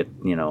 we're gonna get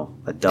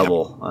a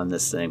double on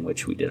this thing,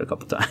 which we did a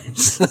couple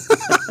times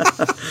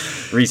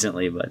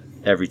recently, but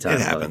every time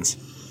it happens.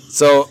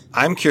 So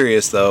I'm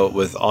curious though,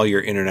 with all your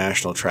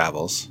international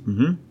travels,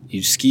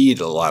 you've skied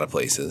a lot of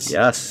places.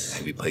 Yes.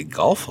 Have you played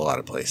golf a lot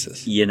of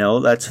places?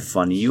 That's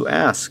funny you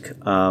ask.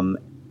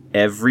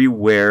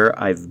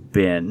 Everywhere I've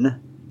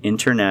been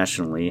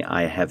internationally,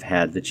 I have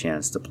had the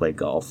chance to play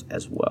golf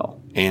as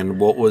well. And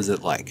what was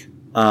it like?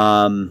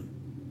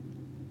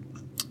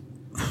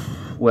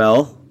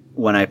 Well,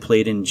 when I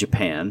played in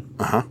Japan,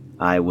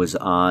 I was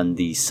on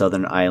the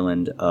southern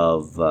island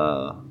of,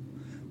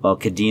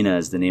 Kadena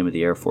is the name of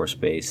the Air Force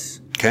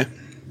base. Okay.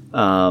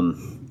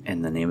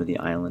 And the name of the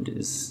island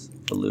is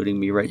eluding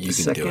me right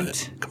this second. You can do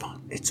it. Come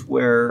on. It's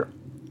where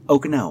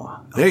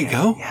Okinawa. There you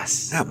go.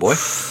 Yes. Yeah, boy.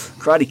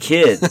 Karate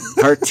Kid,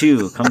 part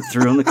 2, come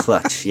through in the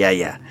clutch.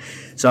 Yeah.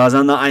 So I was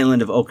on the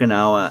island of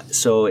Okinawa.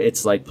 So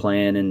it's like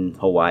playing in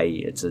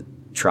Hawaii. It's a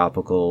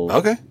tropical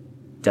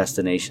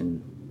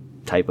destination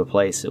type of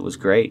place. It was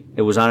great.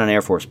 It was on an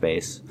Air Force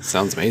base.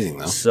 Sounds amazing,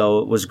 though. So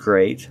it was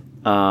great.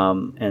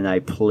 And I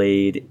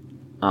played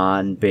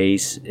on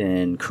base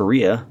in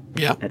Korea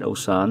at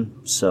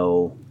Osan.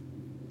 So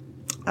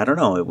I don't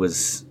know.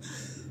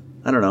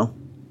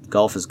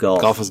 Golf is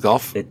golf. Golf is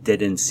golf. It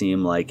didn't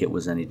seem like it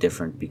was any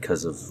different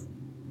because of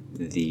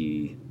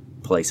the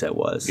place I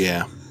was.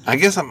 Yeah. I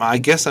guess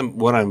I'm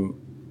what I'm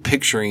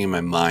picturing in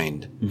my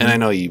mind, and I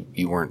know you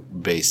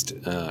weren't based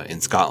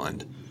in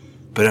Scotland,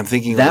 but I'm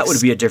thinking that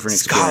would be a different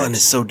experience. Scotland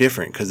is so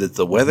different because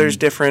the weather's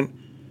different,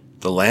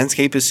 the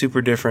landscape is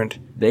super different.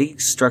 They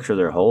structure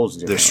their holes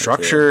differently. Their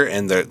structure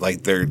and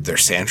their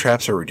sand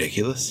traps are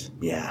ridiculous.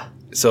 Yeah.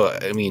 So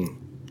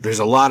there's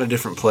a lot of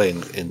different play,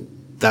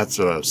 and that's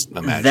what I was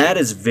imagining. That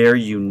is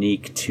very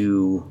unique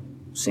to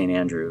St.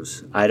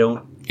 Andrews.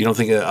 You don't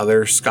think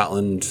other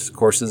Scotland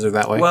courses are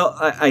that way? Well,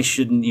 I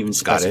shouldn't even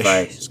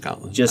specify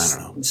Scotland. Just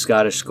I don't know.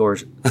 Scottish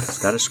courses.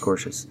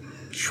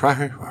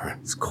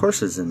 It's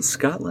courses in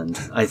Scotland.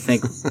 I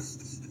think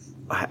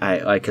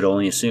I could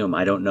only assume.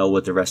 I don't know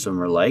what the rest of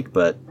them are like,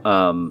 but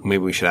maybe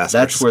we should ask.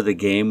 That's where the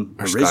game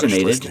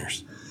originated.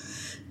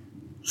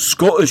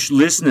 Scottish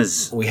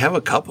listeners, we have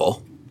a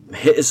couple.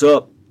 Hit us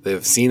up.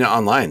 They've seen it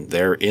online.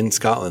 They're in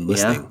Scotland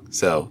listening. Yeah.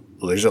 So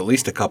there's at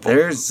least a couple.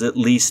 There's at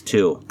least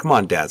 2. Come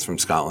on, dads from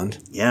Scotland.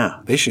 Yeah.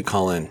 They should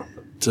call in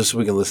just so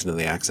we can listen to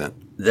the accent.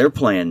 They're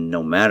playing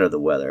no matter the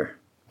weather.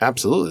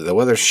 Absolutely. The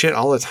weather's shit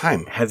all the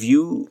time. Have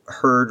you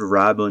heard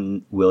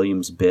Robin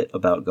Williams' bit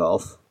about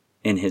golf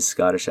in his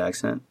Scottish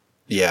accent?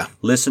 Yeah.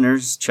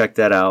 Listeners, check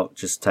that out.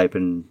 Just type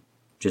in,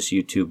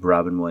 YouTube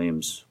Robin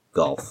Williams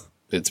golf.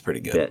 It's pretty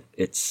good. Bit.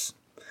 It's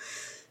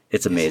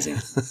amazing.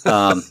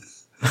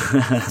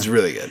 It's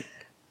really good.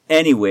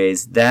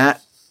 Anyways,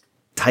 that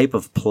type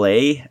of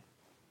play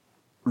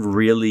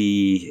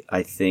really,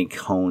 I think,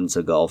 hones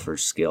a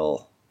golfer's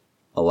skill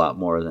a lot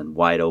more than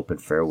wide open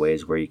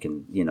fairways where you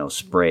can,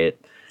 spray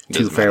it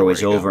 2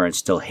 fairways over and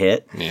still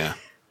hit. Yeah.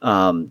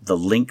 The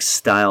link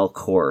style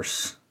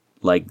course,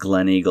 like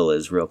Glen Eagle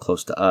is real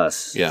close to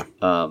us,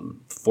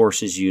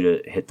 forces you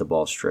to hit the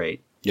ball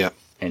straight. Yeah.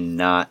 And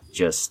not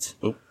just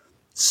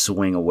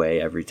swing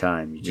away every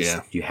time.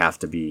 You have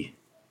to be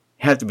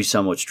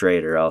somewhat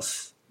straight, or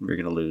else you're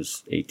going to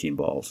lose 18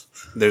 balls.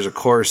 There's a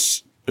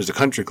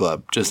country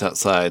club just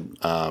outside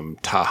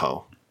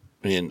Tahoe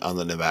on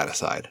the Nevada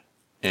side.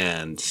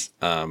 And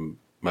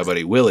my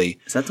buddy Willie.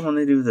 Is that the one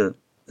they do the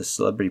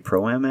Celebrity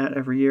Pro-Am at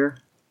every year?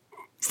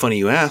 Funny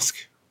you ask.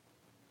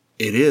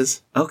 It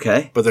is.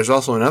 Okay. But there's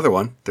also another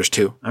one. There's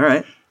 2. All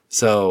right.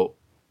 So,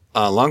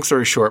 long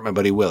story short, my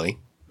buddy Willie,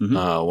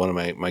 one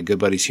of my good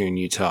buddies here in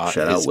Utah.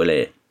 Shout out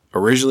Willie.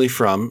 Originally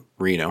from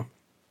Reno.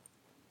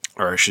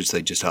 Or I should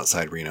say just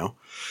outside Reno.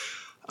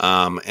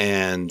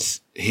 And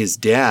his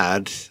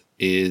dad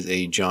is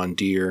a John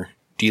Deere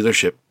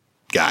dealership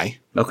guy.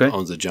 Okay.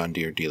 Owns a John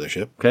Deere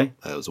dealership. Okay.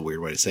 That was a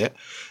weird way to say it.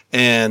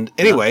 And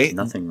anyway,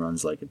 Nothing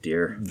runs like a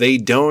deer. they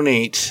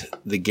donate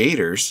the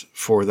Gators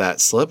for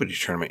that celebrity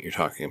tournament you're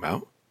talking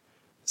about.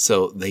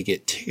 So they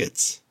get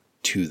tickets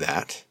to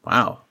that.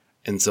 Wow.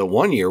 And so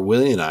one year,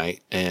 Willie and I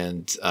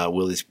and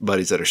Willie's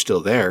buddies that are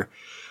still there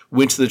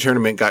went to the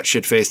tournament, got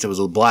shit-faced. It was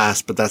a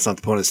blast, but that's not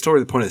the point of the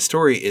story. The point of the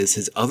story is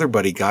his other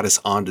buddy got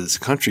us onto this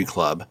country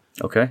club.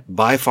 Okay.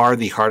 By far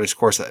the hardest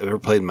course I've ever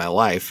played in my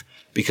life,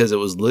 because it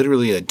was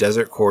literally a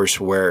desert course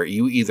where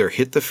you either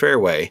hit the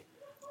fairway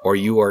or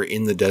you are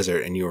in the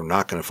desert and you are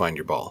not going to find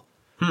your ball.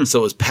 So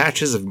it was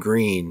patches of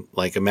green,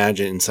 like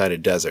imagine inside a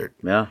desert.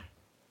 Yeah.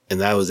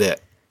 And that was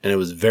it. And it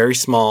was very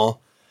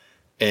small.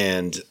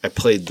 And I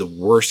played the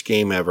worst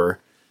game ever.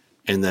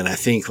 And then I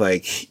think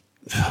like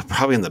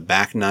probably in the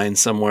back nine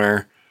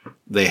somewhere,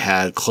 they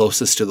had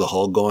closest to the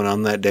hole going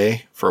on that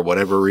day for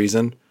whatever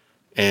reason.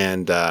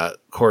 And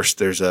of course,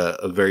 there's a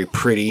very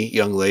pretty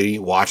young lady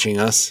watching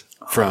us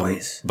from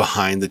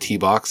behind the tee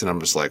box. And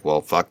I'm just like,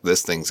 well, fuck,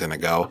 this thing's going to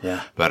go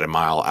about a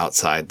mile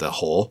outside the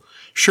hole.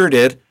 Sure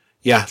did.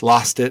 Yeah,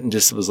 lost it and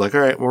just was like,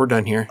 all right, well, we're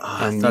done here.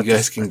 And you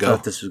guys can go. I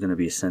thought this was going to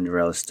be a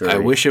Cinderella story. I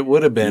wish it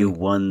would have been. You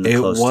won the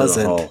close to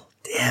the hole.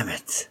 Damn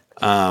it.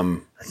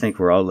 I think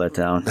we're all let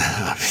down.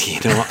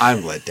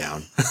 I'm let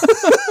down.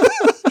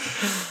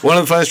 One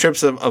of the funnest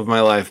trips of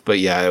my life. But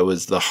yeah, it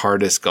was the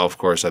hardest golf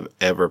course I've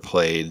ever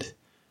played.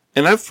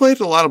 And I've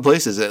played a lot of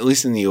places, at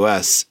least in the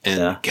U.S.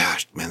 And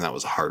gosh, man, that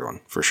was a hard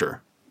one for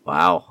sure.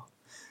 Wow.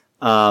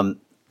 I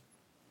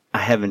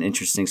have an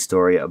interesting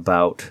story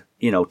about,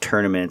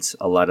 tournaments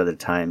a lot of the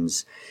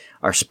times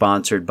are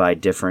sponsored by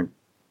different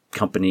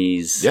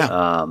companies.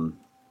 Yeah.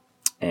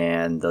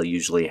 And they'll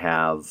usually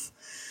have,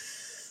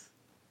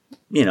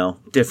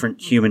 different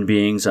human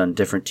beings on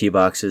different tee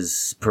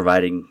boxes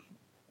providing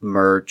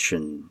merch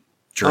and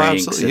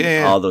drinks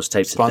and all those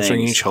types of things.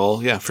 Sponsoring each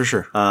hole. Yeah, for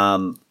sure.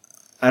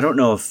 I don't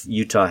know if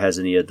Utah has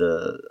any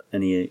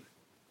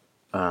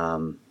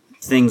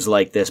things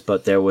like this,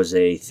 but there was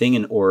a thing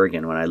in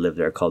Oregon when I lived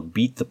there called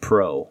Beat the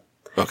Pro.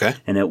 Okay.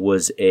 And it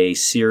was a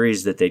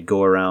series that they'd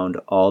go around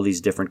all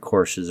these different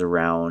courses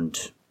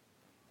around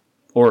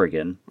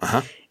Oregon.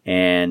 Uh-huh.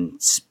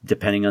 And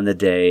depending on the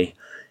day,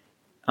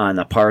 on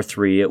the par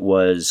 3, it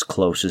was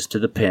closest to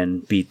the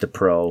pin, Beat the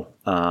Pro.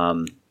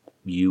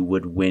 You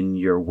would win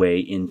your way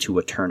into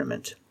a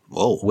tournament.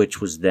 Whoa. Which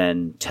was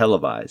then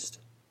televised.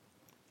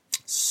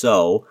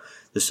 So,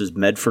 this was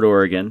Medford,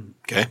 Oregon.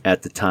 Okay.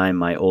 At the time,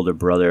 my older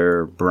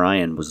brother,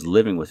 Brian, was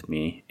living with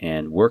me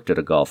and worked at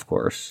a golf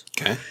course.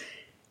 Okay.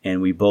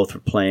 And we both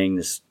were playing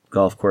this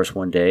golf course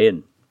one day,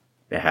 and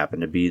it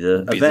happened to be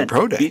the event. The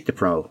Pro Day. Beat the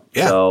Pro.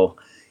 Yeah. So,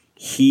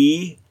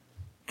 he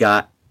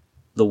got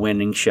the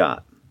winning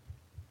shot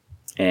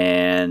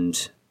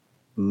and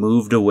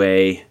moved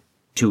away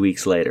 2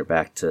 weeks later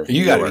back to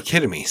You got to be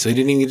kidding me. So he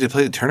didn't even get to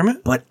play the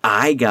tournament? But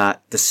I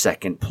got the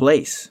second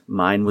place.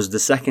 Mine was the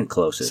second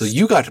closest. So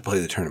you got to play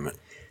the tournament?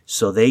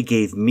 So they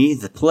gave me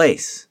the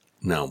place.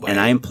 No, buddy. And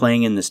I am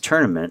playing in this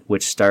tournament,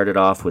 which started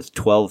off with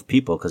 12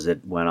 people because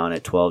it went on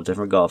at 12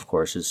 different golf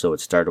courses. So it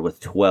started with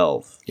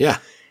 12. Yeah.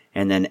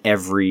 And then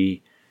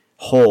every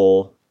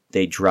hole,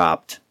 they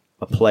dropped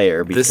a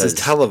player. Because this is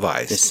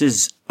televised. This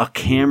is a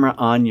camera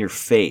on your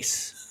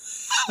face.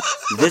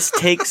 This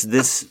takes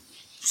this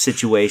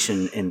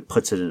situation and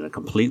puts it in a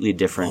completely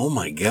different. Oh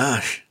my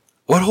gosh!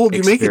 What hole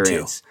did you make it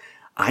to?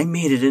 I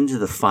made it into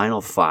the final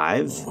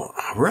 5.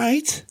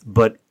 Right,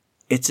 but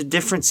it's a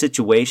different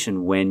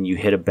situation when you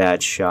hit a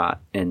bad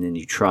shot and then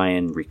you try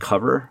and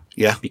recover.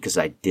 Yeah, because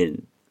I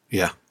didn't.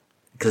 Yeah,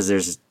 because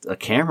there's a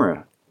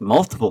camera,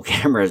 multiple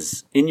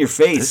cameras in your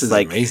face. This is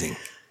like, amazing.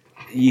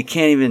 You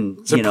can't even.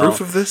 Is there proof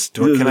of this?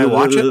 Can I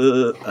watch it?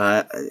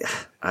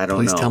 I don't know.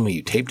 Please tell me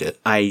you taped it.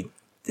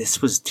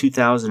 This was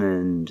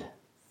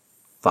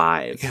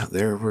 2005. Yeah,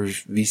 there were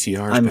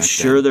VCRs. I'm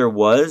sure there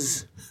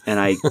was, and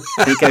I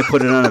think I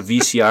put it on a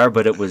VCR,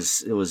 but it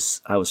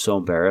was. I was so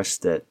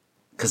embarrassed that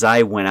because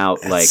I went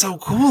out. That's like so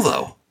cool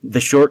though. The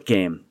short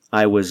game,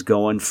 I was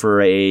going for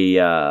a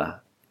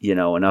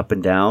an up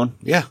and down.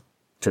 Yeah.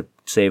 To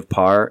save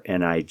par,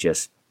 and I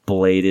just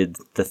bladed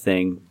the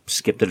thing,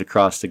 skipped it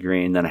across the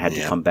green. Then I had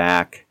to come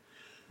back.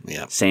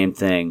 Yeah. Same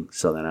thing.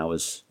 So then I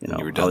was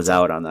I was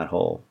out on that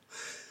hole.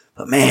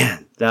 But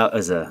man,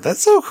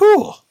 that's so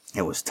cool.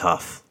 It was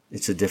tough.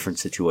 It's a different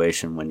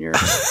situation when you're,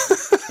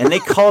 and they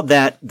called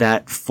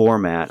that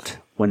format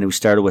when we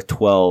started with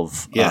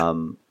 12. Yeah.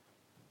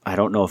 I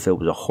don't know if it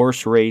was a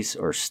horse race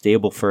or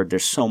Stableford.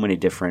 There's so many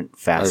different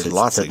facets There's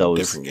lots to of those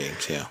different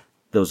games. Yeah.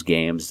 Those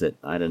games that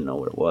I didn't know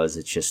what it was.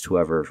 It's just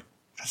whoever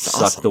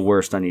sucked the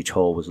worst on each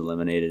hole was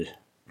eliminated.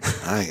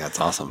 I think that's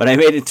awesome. But I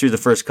made it through the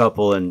first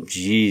couple, and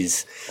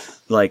geez,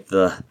 like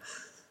the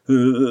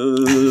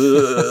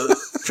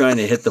trying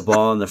to hit the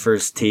ball on the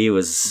first tee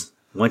was,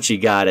 once you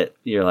got it,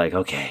 you're like,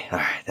 okay, all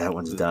right, that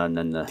one's done.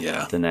 Then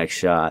the next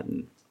shot.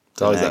 And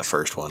it's always that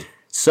first one.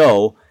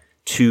 So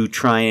to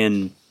try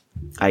and,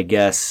 I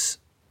guess,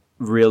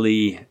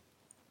 really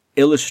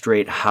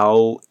illustrate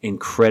how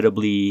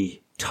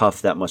incredibly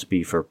tough that must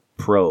be for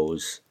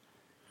pros,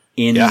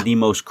 in the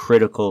most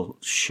critical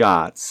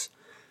shots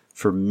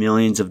for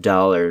millions of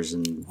dollars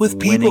and with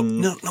people,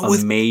 winning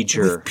with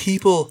major. With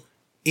people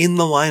in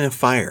the line of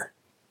fire.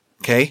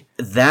 Okay?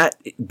 That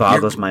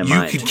boggles my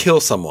mind. You could kill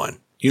someone.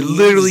 You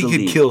literally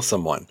could kill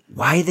someone.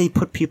 Why they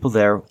put people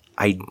there,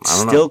 I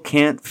still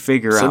can't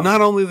figure out. So not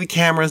only the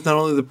cameras, not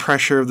only the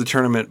pressure of the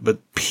tournament, but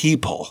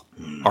people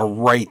are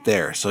right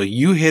there. So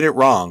you hit it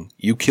wrong,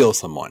 you kill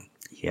someone.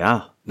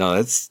 Yeah. No,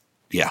 that's,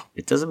 yeah.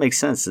 It doesn't make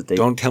sense that they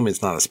don't tell me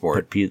it's not a sport.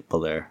 Put people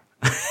there.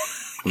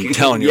 I'm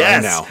telling you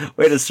right now.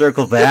 Way to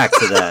circle back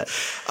to that.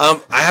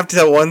 I have to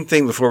tell one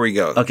thing before we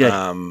go. Okay.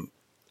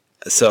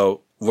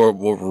 So we're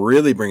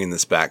really bringing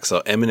this back.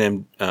 So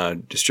M&M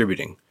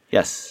Distributing.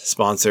 Yes.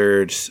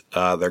 Sponsored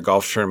their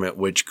golf tournament,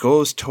 which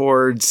goes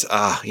towards,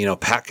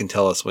 Pat can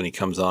tell us when he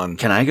comes on.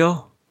 Can I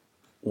go?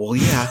 Well,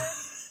 yeah.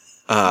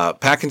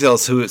 Pat can tell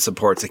us who it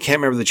supports. I can't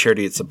remember the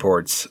charity it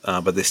supports,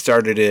 but they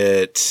started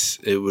it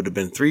would have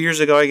been 3 years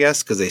ago, I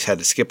guess, because they had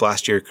to skip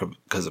last year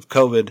because of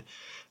COVID.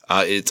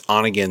 It's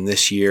on again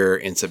this year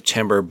in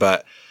September,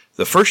 but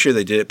the first year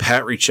they did it,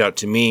 Pat reached out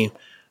to me.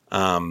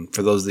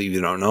 For those of you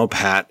who don't know,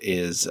 Pat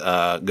is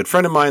a good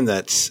friend of mine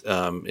that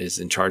is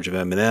in charge of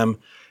M&M.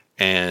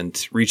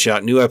 And reached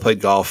out, knew I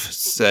played golf,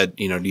 said,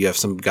 do you have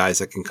some guys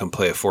that can come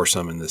play a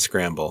foursome in the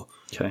scramble?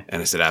 Okay.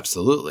 And I said,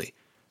 absolutely.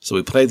 So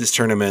we played this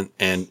tournament,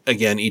 and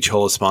again, each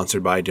hole is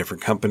sponsored by a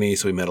different company.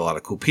 So we met a lot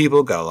of cool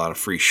people, got a lot of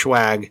free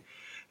swag.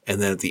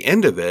 And then at the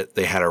end of it,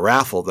 they had a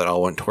raffle that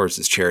all went towards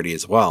this charity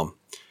as well.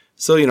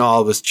 So,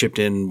 all of us chipped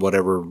in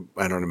whatever,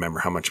 I don't remember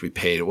how much we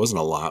paid. It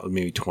wasn't a lot,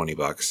 maybe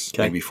 $20,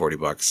 maybe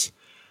 $40,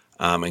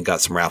 and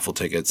got some raffle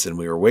tickets. And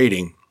we were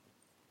waiting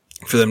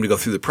for them to go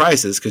through the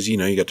prizes because, you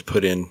got to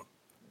put in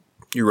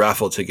your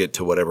raffle ticket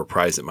to whatever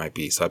prize it might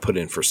be. So I put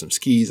in for some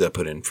skis. I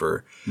put in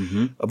for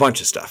a bunch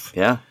of stuff.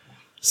 Yeah.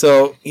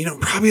 So,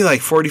 probably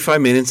like 45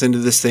 minutes into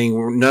this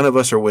thing, none of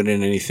us are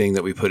winning anything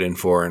that we put in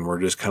for. And we're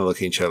just kind of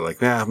looking at each other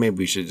like, maybe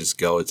we should just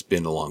go. It's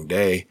been a long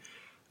day.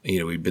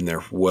 We've been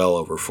there well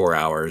over 4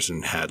 hours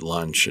and had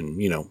lunch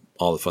and,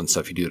 all the fun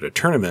stuff you do at a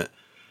tournament.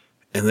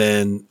 And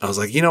then I was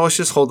like, let's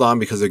just hold on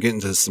because they're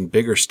getting to some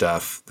bigger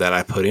stuff that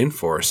I put in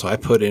for. So I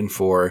put in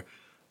for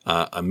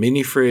a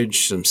mini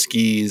fridge, some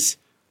skis,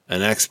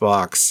 an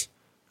Xbox,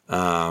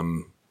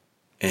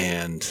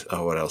 and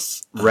what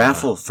else?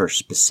 Raffle for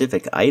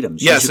specific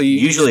items. Yeah, so you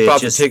usually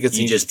bought the tickets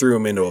and you just threw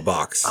them into a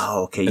box.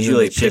 Oh, okay. And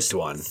usually they picked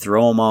one.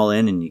 Throw them all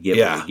in and you get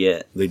what you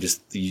get. You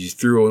just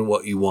threw in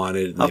what you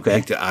wanted and they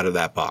picked it out of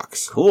that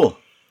box. Cool.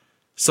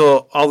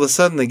 So all of a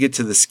sudden they get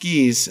to the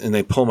skis and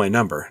they pull my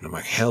number. And I'm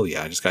like, hell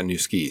yeah, I just got new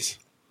skis.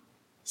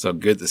 So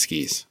good, the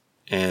skis.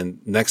 And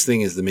next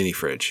thing is the mini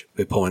fridge.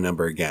 They pull my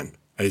number again.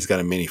 I just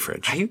got a mini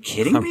fridge. Are you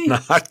kidding me?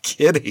 I'm not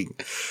kidding.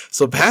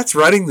 So Pat's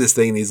running this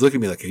thing and he's looking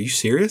at me like, are you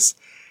serious?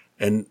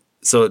 And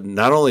so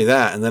not only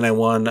that, and then I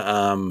won,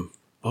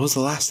 what was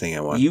the last thing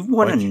I won? You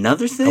won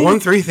another thing? I won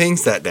 3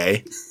 things that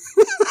day.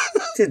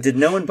 Did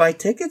no one buy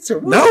tickets or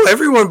what? No,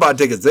 everyone bought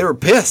tickets. They were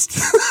pissed.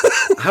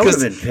 I would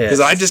have been pissed. Because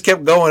I just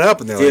kept going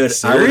up and they're like,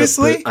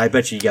 seriously? I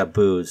bet you got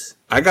booze.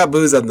 I got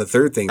booze on the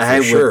third thing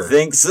for sure. I would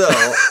think so.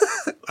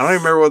 I don't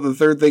even remember what the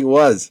third thing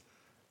was.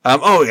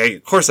 Of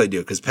course I do,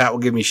 because Pat will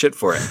give me shit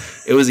for it.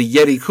 It was a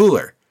Yeti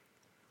cooler.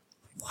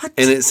 What?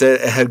 And it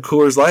said it had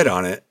Coors Light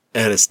on it. It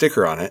had a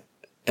sticker on it.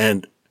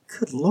 And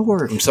good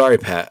Lord. I'm sorry,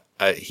 Pat.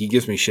 He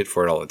gives me shit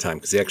for it all the time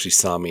because he actually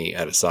saw me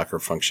at a soccer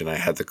function. I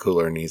had the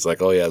cooler and he's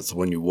like, oh yeah, it's the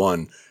one you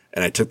won.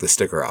 And I took the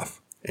sticker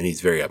off and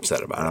he's very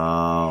upset about it.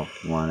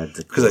 Oh, wanted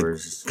the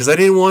Coors. Because I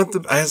didn't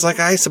want I was like,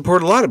 I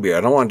support a lot of beer.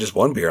 I don't want just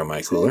one beer on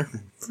my cooler.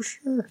 For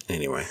sure.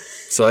 Anyway.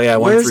 So yeah, I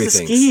won 3 things. Where's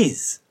the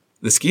skis?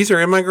 The skis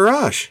are in my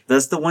garage.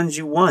 That's the ones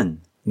you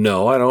won.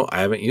 No, I don't.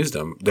 I haven't used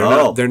them.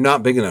 They're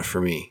not big enough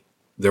for me.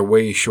 They're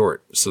way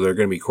short, so they're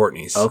going to be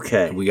Courtney's.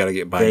 Okay. And we got to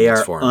get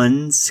bindings for them.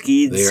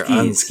 They are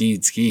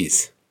unskied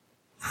skis.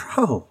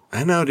 Bro.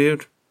 I know,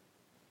 dude.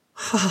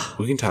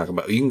 We can talk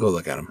about. You can go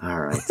look at them.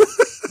 All right.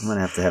 I'm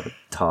gonna have a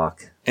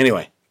talk.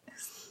 Anyways,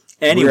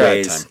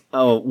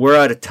 we're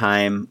out of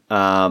time.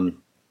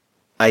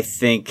 I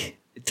think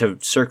to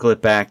circle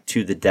it back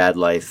to the dad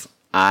life,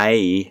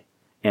 I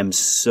am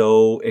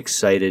so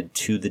excited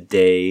to the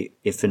day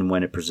if and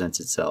when it presents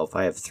itself.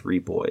 I have 3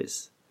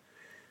 boys.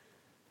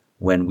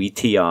 When we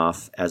tee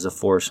off as a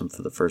foursome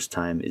for the first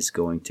time is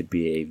going to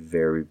be a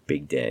very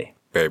big day.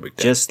 Very big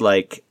day. Just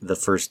like the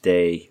first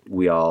day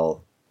we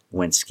all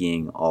went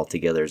skiing all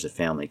together as a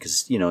family.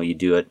 Because, you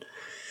do it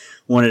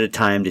one at a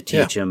time to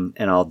teach them.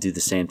 And I'll do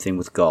the same thing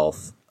with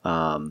golf,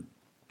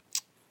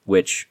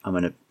 which I'm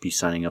going to be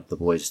signing up the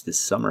boys this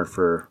summer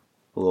for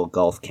a little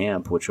golf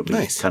camp, which will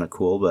be kind of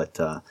cool. But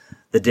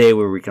the day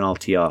where we can all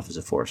tee off as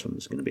a foursome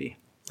is going to be...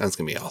 That's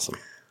going to be awesome.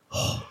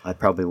 I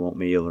probably won't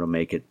be able to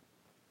make it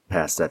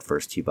past that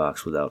first tee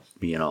box without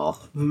being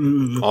all...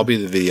 I'll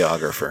be the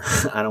videographer.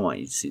 I don't want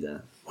you to see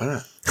that. Why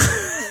not?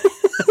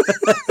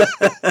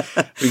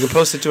 We can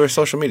post it to our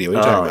social media. What are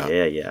you talking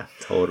about? Yeah,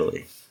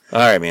 totally. All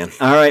right,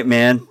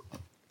 man.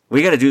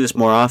 We got to do this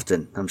more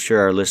often. I'm sure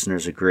our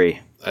listeners agree.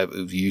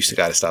 You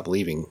got to stop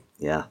leaving.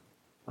 Yeah.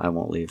 I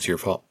won't leave. It's your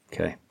fault.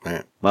 Okay. All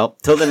right. Well,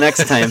 till the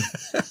next time,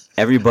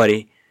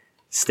 everybody,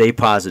 stay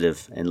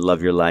positive and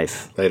love your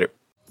life. Later.